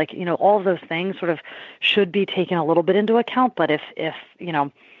failure? All of those things sort of should be taken a little bit into account. But if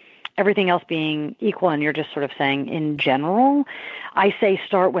everything else being equal and you're just sort of saying in general, I say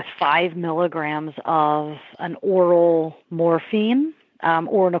start with 5 milligrams of an oral morphine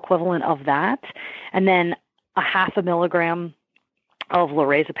or an equivalent of that, and then a 0.5 milligram of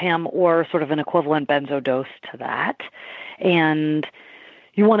lorazepam or sort of an equivalent benzo dose to that. And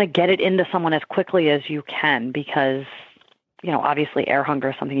you want to get it into someone as quickly as you can because, obviously air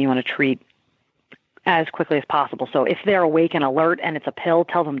hunger is something you want to treat as quickly as possible. So if they're awake and alert and it's a pill,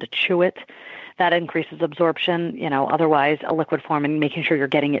 tell them to chew it. That increases absorption, otherwise a liquid form, and making sure you're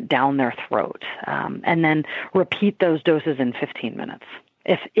getting it down their throat. And then repeat those doses in 15 minutes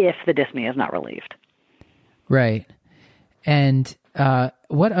if the dyspnea is not relieved. Right. And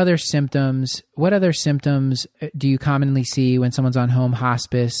what other symptoms do you commonly see when someone's on home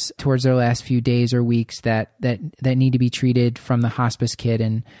hospice towards their last few days or weeks that need to be treated from the hospice kit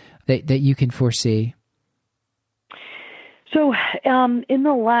and that you can foresee? So in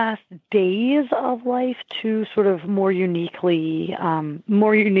the last days of life, two sort of more unique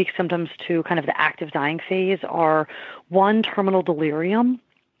symptoms to kind of the active dying phase are, one, terminal delirium,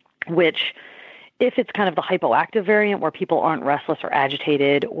 which if it's kind of the hypoactive variant where people aren't restless or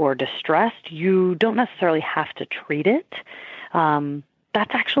agitated or distressed, you don't necessarily have to treat it.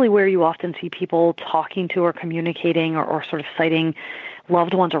 That's actually where you often see people talking to or communicating or sort of citing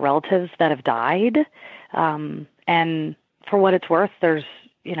loved ones or relatives that have died. And for what it's worth, there's,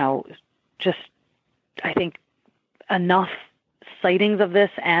 just, I think, enough sightings of this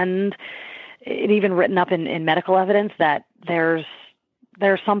and it even written up in medical evidence that there's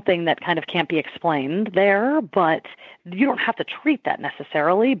there's something that kind of can't be explained there, but you don't have to treat that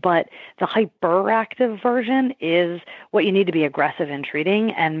necessarily. But the hyperactive version is what you need to be aggressive in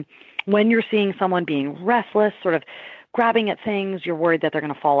treating. And when you're seeing someone being restless, sort of grabbing at things, you're worried that they're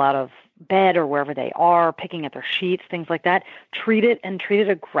going to fall out of bed or wherever they are, picking at their sheets, things like that, treat it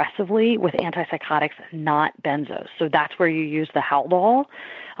aggressively with antipsychotics, not benzos. So that's where you use the Haldol,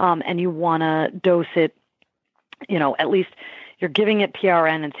 and you want to dose it, at least you're giving it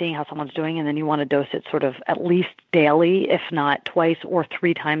PRN and seeing how someone's doing, and then you want to dose it sort of at least daily, if not twice or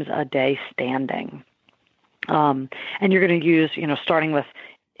 3 times a day standing. And you're going to use, starting with,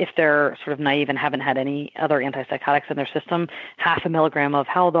 if they're sort of naive and haven't had any other antipsychotics in their system, 0.5 milligram of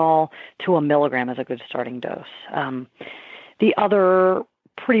Haldol to 1 milligram is a good starting dose. The other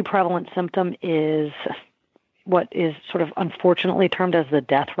pretty prevalent symptom is what is sort of unfortunately termed as the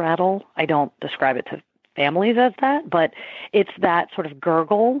death rattle. I don't describe it to families as that, but it's that sort of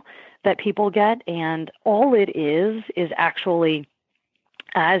gurgle that people get. And all it is actually,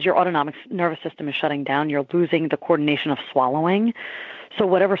 as your autonomic nervous system is shutting down, you're losing the coordination of swallowing. So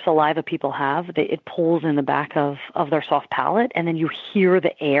whatever saliva people have, it pulls in the back of their soft palate, and then you hear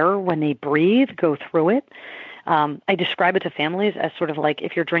the air when they breathe go through it. I describe it to families as sort of like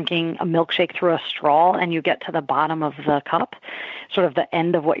if you're drinking a milkshake through a straw and you get to the bottom of the cup, sort of the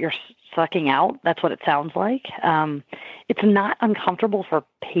end of what you're sucking out. That's what it sounds like. It's not uncomfortable for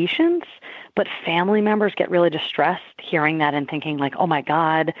patients, but family members get really distressed hearing that and thinking like, oh my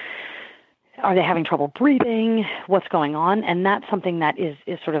God, are they having trouble breathing? What's going on? And that's something that is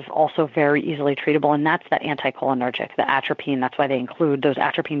sort of also very easily treatable, and that's that anticholinergic, the atropine. That's why they include those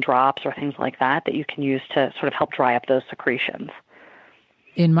atropine drops or things like that you can use to sort of help dry up those secretions.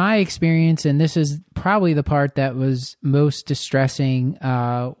 In my experience, and this is probably the part that was most distressing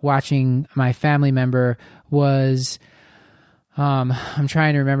watching my family member, was I'm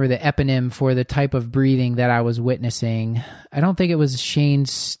trying to remember the eponym for the type of breathing that I was witnessing. I don't think it was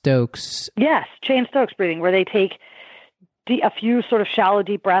Cheyne-Stokes. Yes, Cheyne-Stokes breathing, where they take a few sort of shallow,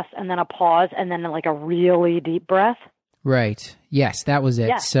 deep breaths and then a pause and then like a really deep breath. Right. Yes, that was it.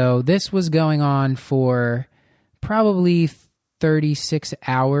 Yes. So this was going on for probably 36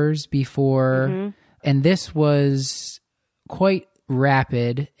 hours before, and this was quite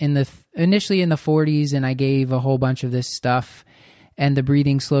rapid initially in the 40s, and I gave a whole bunch of this stuff, and the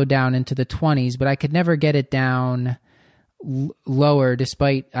breathing slowed down into the 20s, but I could never get it down lower,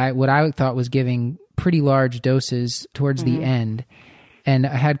 despite what I thought was giving pretty large doses towards the end. And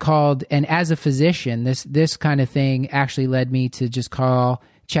I had called, and as a physician, this kind of thing actually led me to just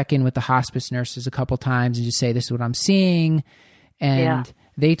check in with the hospice nurses a couple times and just say, this is what I'm seeing. And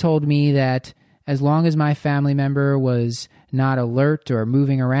they told me that as long as my family member was not alert or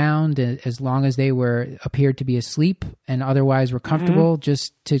moving around, as long as they appeared to be asleep and otherwise were comfortable,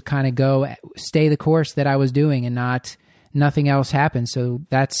 just to kind of stay the course that I was doing and nothing else happened. So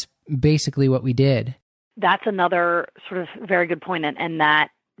that's basically what we did. That's another sort of very good point. And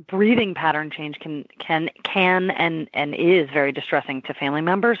that breathing pattern change can and is very distressing to family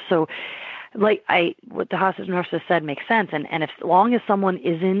members. So what the hospice nurses said makes sense. And as long as someone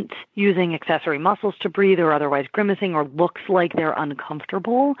isn't using accessory muscles to breathe or otherwise grimacing or looks like they're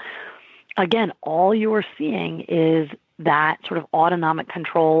uncomfortable, again, all you're seeing is that sort of autonomic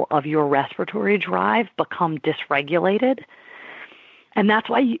control of your respiratory drive become dysregulated. And that's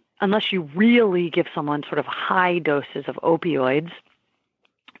why, unless you really give someone sort of high doses of opioids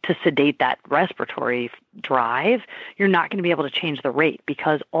to sedate that respiratory drive, you're not going to be able to change the rate,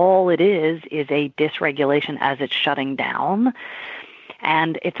 because all it is a dysregulation as it's shutting down.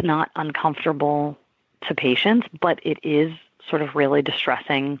 And it's not uncomfortable to patients, but it is sort of really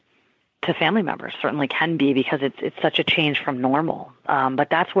distressing to family members. Certainly can be, because it's such a change from normal. But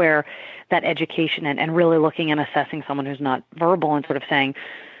that's where that education and really looking and assessing someone who's not verbal and sort of saying,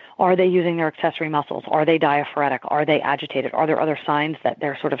 are they using their accessory muscles? Are they diaphoretic? Are they agitated? Are there other signs that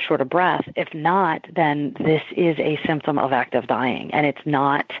they're sort of short of breath? If not, then this is a symptom of active dying, and it's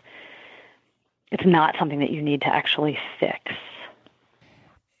not something that you need to actually fix.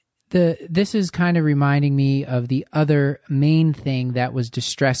 This is kind of reminding me of the other main thing that was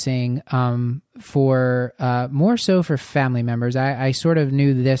distressing for more so for family members. I sort of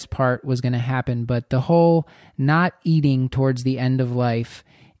knew this part was going to happen, but the whole not eating towards the end of life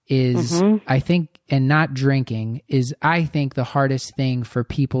is, I think, and not drinking is, I think, the hardest thing for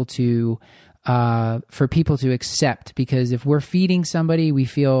people to accept, because if we're feeding somebody, we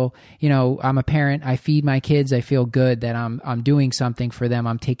feel, I'm a parent, I feed my kids, I feel good that I'm doing something for them,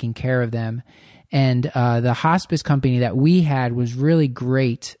 I'm taking care of them. And the hospice company that we had was really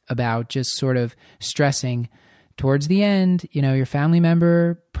great about just sort of stressing towards the end, your family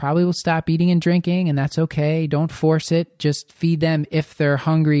member probably will stop eating and drinking, and that's okay. Don't force it. Just feed them if they're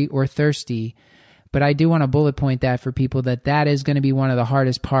hungry or thirsty. But I do want to bullet point that for people that is going to be one of the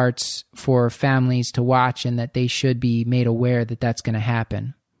hardest parts for families to watch, and that they should be made aware that that's going to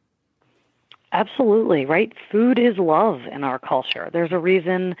happen. Absolutely, right? Food is love in our culture. There's a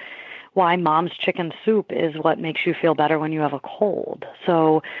reason why mom's chicken soup is what makes you feel better when you have a cold.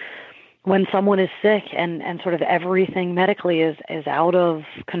 So when someone is sick and sort of everything medically is out of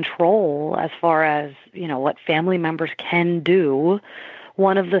control as far as, what family members can do,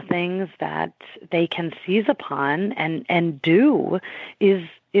 one of the things that they can seize upon and do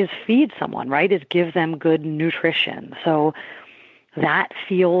is feed someone, right? Is give them good nutrition. So that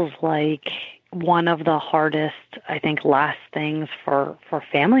feels like one of the hardest, I think, last things for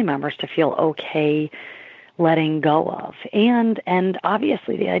family members to feel okay letting go of. And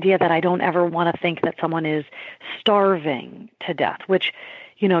obviously the idea that I don't ever want to think that someone is starving to death, which,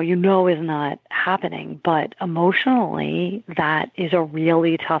 you know is not happening. But emotionally, that is a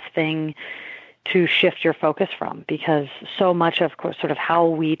really tough thing to shift your focus from, because so much of course sort of how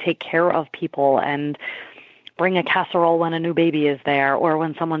we take care of people and bring a casserole when a new baby is there, or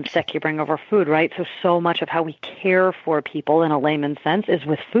when someone's sick, you bring over food, right? So much of how we care for people in a layman's sense is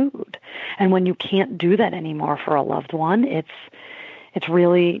with food. And when you can't do that anymore for a loved one, it's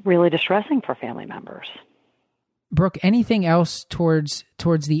really, really distressing for family members. Brooke, anything else towards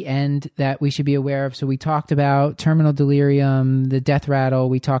the end that we should be aware of? So we talked about terminal delirium, the death rattle.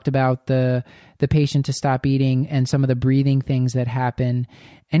 We talked about the patient to stop eating and some of the breathing things that happen.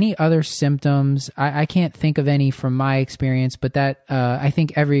 Any other symptoms? I can't think of any from my experience, but that I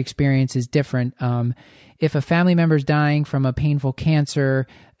think every experience is different. If a family member is dying from a painful cancer,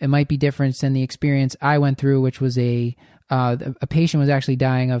 it might be different than the experience I went through, which was a patient was actually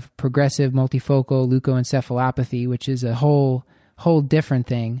dying of progressive multifocal leukoencephalopathy, which is a whole different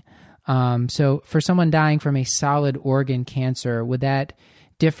thing. So for someone dying from a solid organ cancer, would that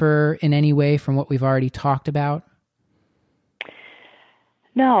differ in any way from what we've already talked about?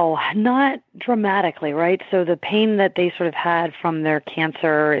 No, not dramatically, right? So the pain that they sort of had from their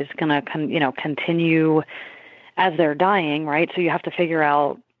cancer is going to, continue as they're dying, right? So you have to figure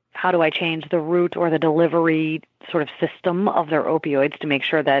out, how do I change the route or the delivery sort of system of their opioids to make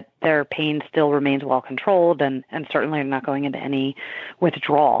sure that their pain still remains well controlled, and certainly not going into any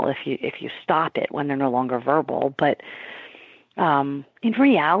withdrawal if you stop it when they're no longer verbal. But in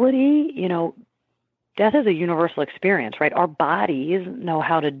reality, death is a universal experience, right? Our bodies know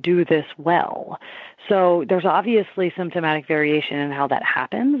how to do this well. So there's obviously symptomatic variation in how that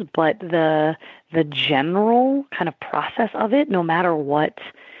happens, but the general kind of process of it, no matter what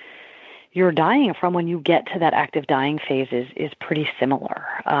you're dying from, when you get to that active dying phase, is pretty similar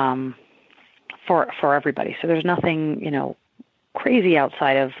for everybody. So there's nothing, crazy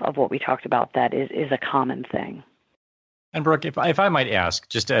outside of what we talked about that is a common thing. And Brooke, if I might ask,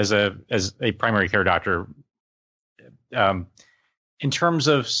 just as a primary care doctor, in terms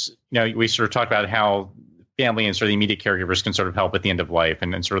of, we sort of talked about how family and sort of the immediate caregivers can sort of help at the end of life,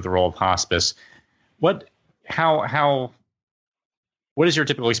 and sort of the role of hospice. What is your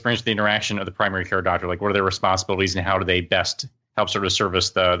typical experience with the interaction of the primary care doctor? Like, what are their responsibilities, and how do they best help sort of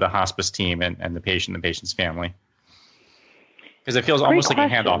service the hospice team and the patient and the patient's family? Because it feels almost like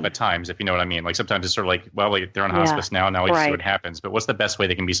a handoff at times, if you know what I mean. Like sometimes it's sort of like, well, they're on hospice now we just see what happens. But what's the best way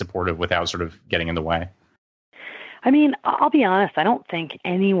they can be supportive without sort of getting in the way? I mean, I'll be honest, I don't think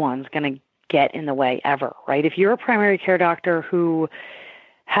anyone's going to get in the way ever, right? If you're a primary care doctor who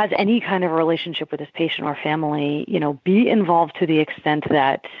has any kind of relationship with this patient or family, be involved to the extent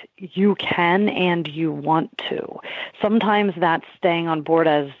that you can and you want to. Sometimes that's staying on board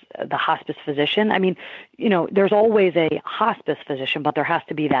as the hospice physician. I mean, there's always a hospice physician, but there has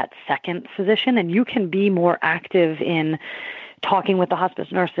to be that second physician, and you can be more active in talking with the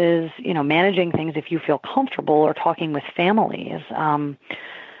hospice nurses, managing things if you feel comfortable, or talking with families.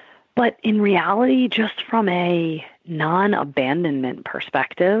 But in reality, just from a non-abandonment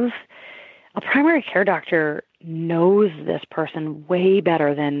perspective, a primary care doctor knows this person way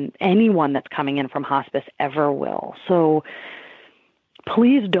better than anyone that's coming in from hospice ever will. So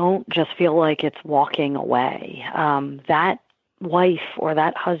please don't just feel like it's walking away. That wife or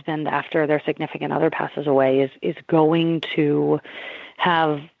that husband, after their significant other passes away, is going to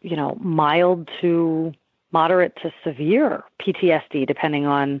have, mild to moderate to severe PTSD, depending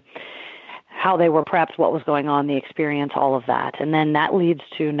on how they were prepped, what was going on, the experience, all of that. And then that leads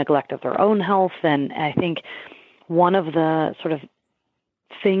to neglect of their own health. And I think one of the sort of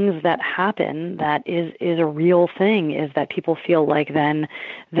things that happen that is a real thing is that people feel like then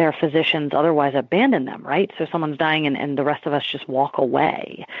their physicians otherwise abandon them, right? So someone's dying and the rest of us just walk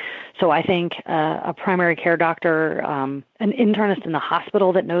away. So I think a primary care doctor, an internist in the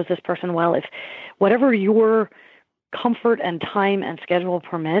hospital that knows this person well, if whatever your comfort and time and schedule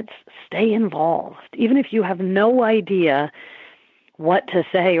permits, stay involved. Even if you have no idea what to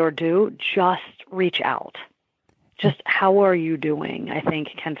say or do, just reach out. Just how are you doing, I think,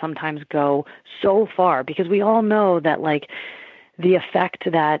 can sometimes go so far, because we all know that, like, the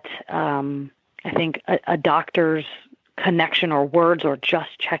effect that I think a doctor's connection or words or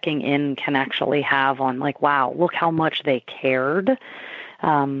just checking in can actually have on, like, wow, look how much they cared.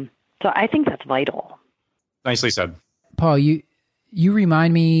 So I think that's vital. Nicely said. Paul, you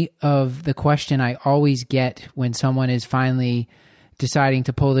remind me of the question I always get when someone is finally deciding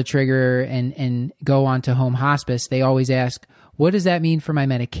to pull the trigger and go on to home hospice. They always ask, what does that mean for my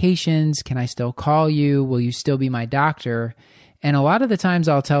medications? Can I still call you? Will you still be my doctor? And a lot of the times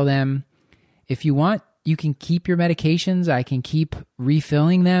I'll tell them, if you want, you can keep your medications. I can keep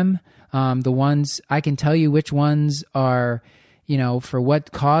refilling them. The ones, I can tell you which ones are, for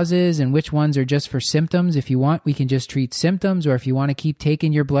what causes and which ones are just for symptoms. If you want, we can just treat symptoms, or if you want to keep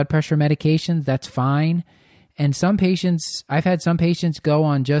taking your blood pressure medications, that's fine. And some patients, I've had some patients go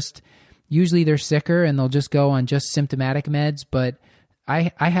on just, usually they're sicker and they'll just go on just symptomatic meds. But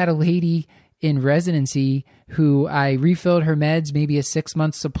I had a lady in residency who I refilled her meds, maybe a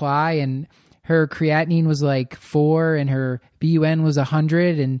 6-month supply, and her creatinine was like 4 and her BUN was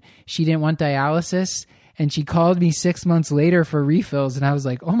 100, and she didn't want dialysis. And she called me 6 months later for refills, and I was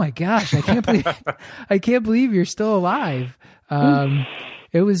like, "Oh my gosh, I can't believe you're still alive."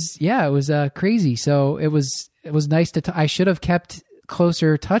 It was crazy. So it was nice I should have kept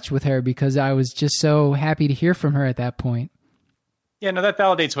closer touch with her, because I was just so happy to hear from her at that point. Yeah, no, that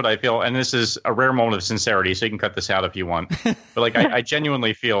validates what I feel, and this is a rare moment of sincerity, so you can cut this out if you want. But like, I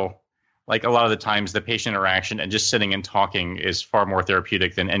genuinely feel like a lot of the times the patient interaction and just sitting and talking is far more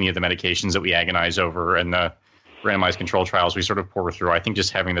therapeutic than any of the medications that we agonize over and the randomized control trials we sort of pour through. I think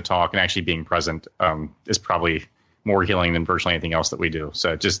just having the talk and actually being present is probably more healing than virtually anything else that we do.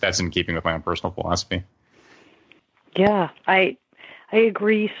 So just that's in keeping with my own personal philosophy. Yeah, I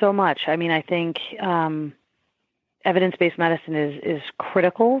agree so much. I mean, I think evidence-based medicine is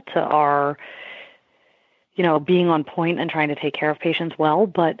critical to our being on point and trying to take care of patients well.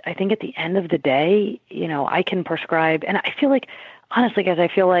 But I think at the end of the day, I can prescribe, and I feel like, honestly, guys, I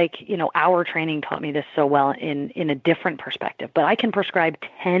feel like, our training taught me this so well in a different perspective, but I can prescribe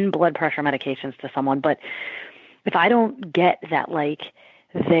 10 blood pressure medications to someone. But if I don't get that, like,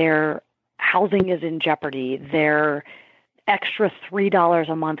 their housing is in jeopardy, their extra $3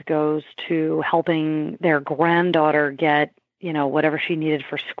 a month goes to helping their granddaughter get, whatever she needed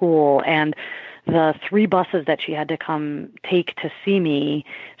for school, and the 3 buses that she had to come take to see me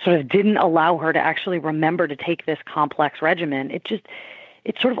sort of didn't allow her to actually remember to take this complex regimen, it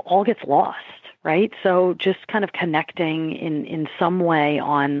sort of all gets lost, right? So just kind of connecting in some way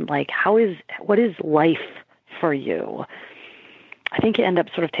on, like, what is life for you? I think you end up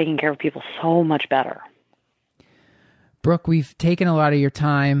sort of taking care of people so much better. Brooke, we've taken a lot of your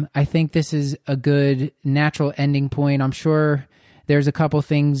time. I think this is a good natural ending point. I'm sure there's a couple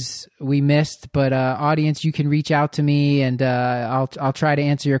things we missed, but audience, you can reach out to me, and I'll try to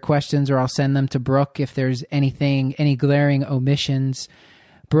answer your questions, or I'll send them to Brooke if there's any glaring omissions.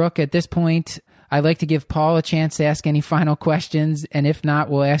 Brooke, at this point, I'd like to give Paul a chance to ask any final questions, and if not,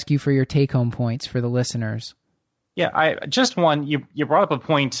 we'll ask you for your take-home points for the listeners. Yeah, I just one. You brought up a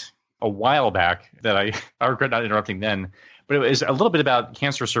point a while back that I regret not interrupting then, but it was a little bit about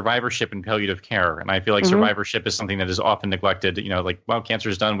cancer survivorship and palliative care. And I feel like survivorship is something that is often neglected, like, well,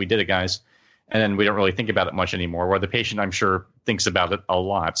 cancer's done, we did it, guys. And then we don't really think about it much anymore, where the patient, I'm sure, thinks about it a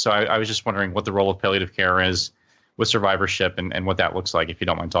lot. So I was just wondering what the role of palliative care is with survivorship and what that looks like, if you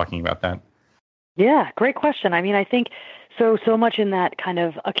don't mind talking about that. Yeah, great question. I mean, I think so much in that kind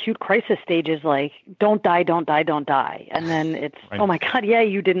of acute crisis stage is like, don't die, don't die, don't die. And then it's, right. Oh my God, yeah,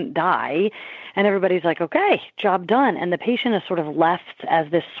 you didn't die. And everybody's like, okay, job done. And the patient is sort of left as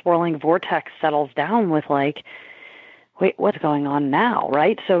this swirling vortex settles down with, like, wait, what's going on now,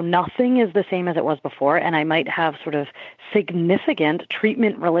 right? So nothing is the same as it was before, and I might have sort of significant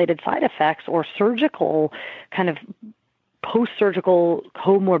treatment-related side effects or surgical kind of post-surgical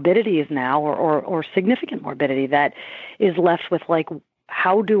comorbidities now, or significant morbidity that is left with, like,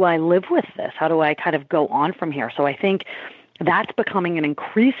 how do I live with this? How do I kind of go on from here? So I think that's becoming an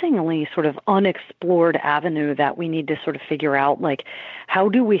increasingly sort of unexplored avenue that we need to sort of figure out, like, how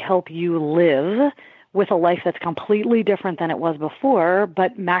do we help you live with a life that's completely different than it was before,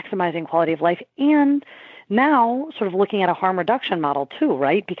 but maximizing quality of life. And now sort of looking at a harm reduction model too,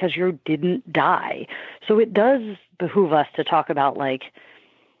 right? Because you didn't die. So it does behoove us to talk about, like,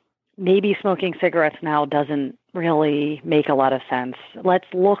 maybe smoking cigarettes now doesn't really make a lot of sense. Let's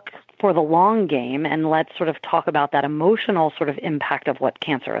look for the long game, and let's sort of talk about that emotional sort of impact of what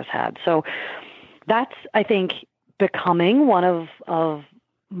cancer has had. So that's, I think, becoming one of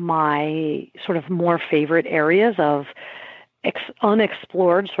my sort of more favorite areas of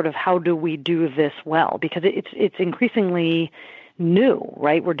unexplored, sort of how do we do this well? Because it's increasingly new,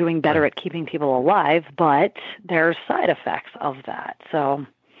 right? We're doing better at keeping people alive, but there's side effects of that. So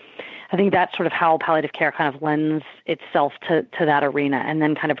I think that's sort of how palliative care kind of lends itself to that arena, and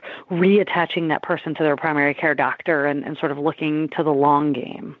then kind of reattaching that person to their primary care doctor and sort of looking to the long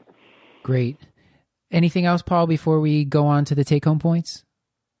game. Great. Anything else, Paul, before we go on to the take-home points?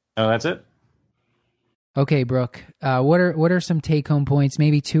 No, that's it. Okay, Brooke. What are some take-home points,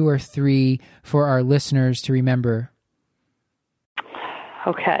 maybe 2 or 3, for our listeners to remember?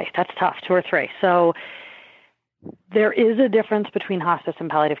 Okay, that's tough. 2 or 3. So there is a difference between hospice and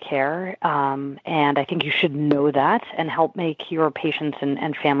palliative care, and I think you should know that and help make your patients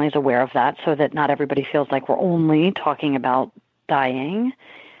and families aware of that, so that not everybody feels like we're only talking about dying.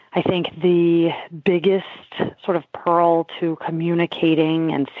 I think the biggest sort of pearl to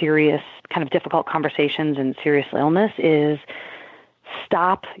communicating and serious, kind of difficult conversations and serious illness is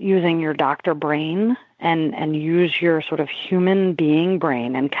stop using your doctor brain and use your sort of human being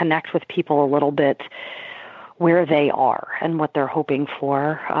brain, and connect with people a little bit where they are and what they're hoping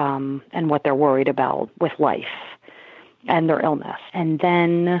for, and what they're worried about with life and their illness. And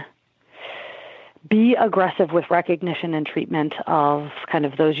then be aggressive with recognition and treatment of kind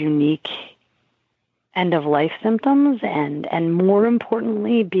of those unique end-of-life symptoms, and more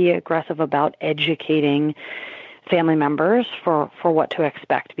importantly, be aggressive about educating family members for what to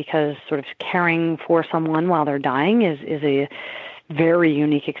expect, because sort of caring for someone while they're dying is a very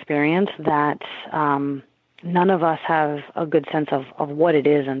unique experience that none of us have a good sense of what it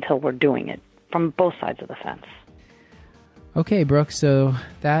is until we're doing it, from both sides of the fence. Okay, Brooke, so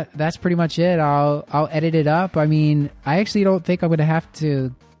that's pretty much it. I'll edit it up. I mean, I actually don't think I'm going to have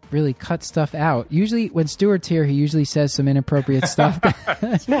to really cut stuff out. Usually when Stuart's here, he usually says some inappropriate stuff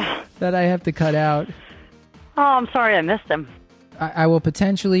that I have to cut out. Oh, I'm sorry I missed him. I will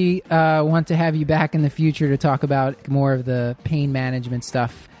potentially want to have you back in the future to talk about more of the pain management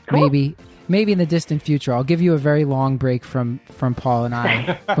stuff. Cool. Maybe in the distant future. I'll give you a very long break from Paul and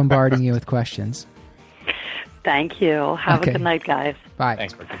I bombarding you with questions. Thank you. Have a good night, guys. Bye.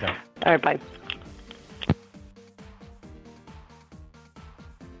 Thanks for your time. All right, bye.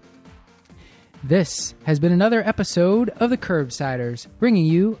 This has been another episode of The Curbsiders, bringing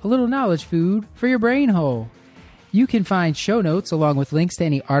you a little knowledge food for your brain hole. You can find show notes along with links to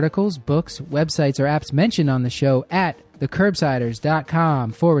any articles, books, websites, or apps mentioned on the show at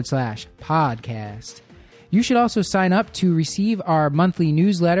thecurbsiders.com/podcast. You should also sign up to receive our monthly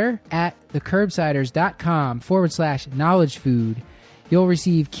newsletter at thecurbsiders.com/knowledge food. You'll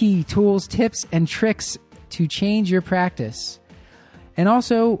receive key tools, tips, and tricks to change your practice. And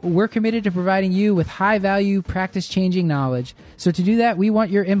also, we're committed to providing you with high-value, practice-changing knowledge. So to do that, we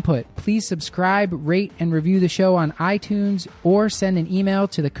want your input. Please subscribe, rate, and review the show on iTunes, or send an email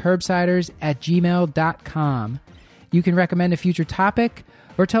to thecurbsiders@gmail.com. You can recommend a future topic,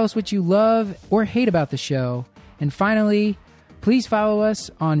 or tell us what you love or hate about the show. And finally, please follow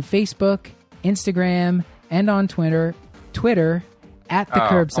us on Facebook, Instagram, and on Twitter at The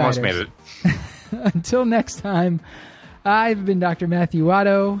Curbsiders. Almost made it. Until next time, I've been Dr. Matthew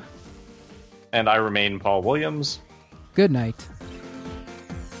Watto. And I remain Paul Williams. Good night.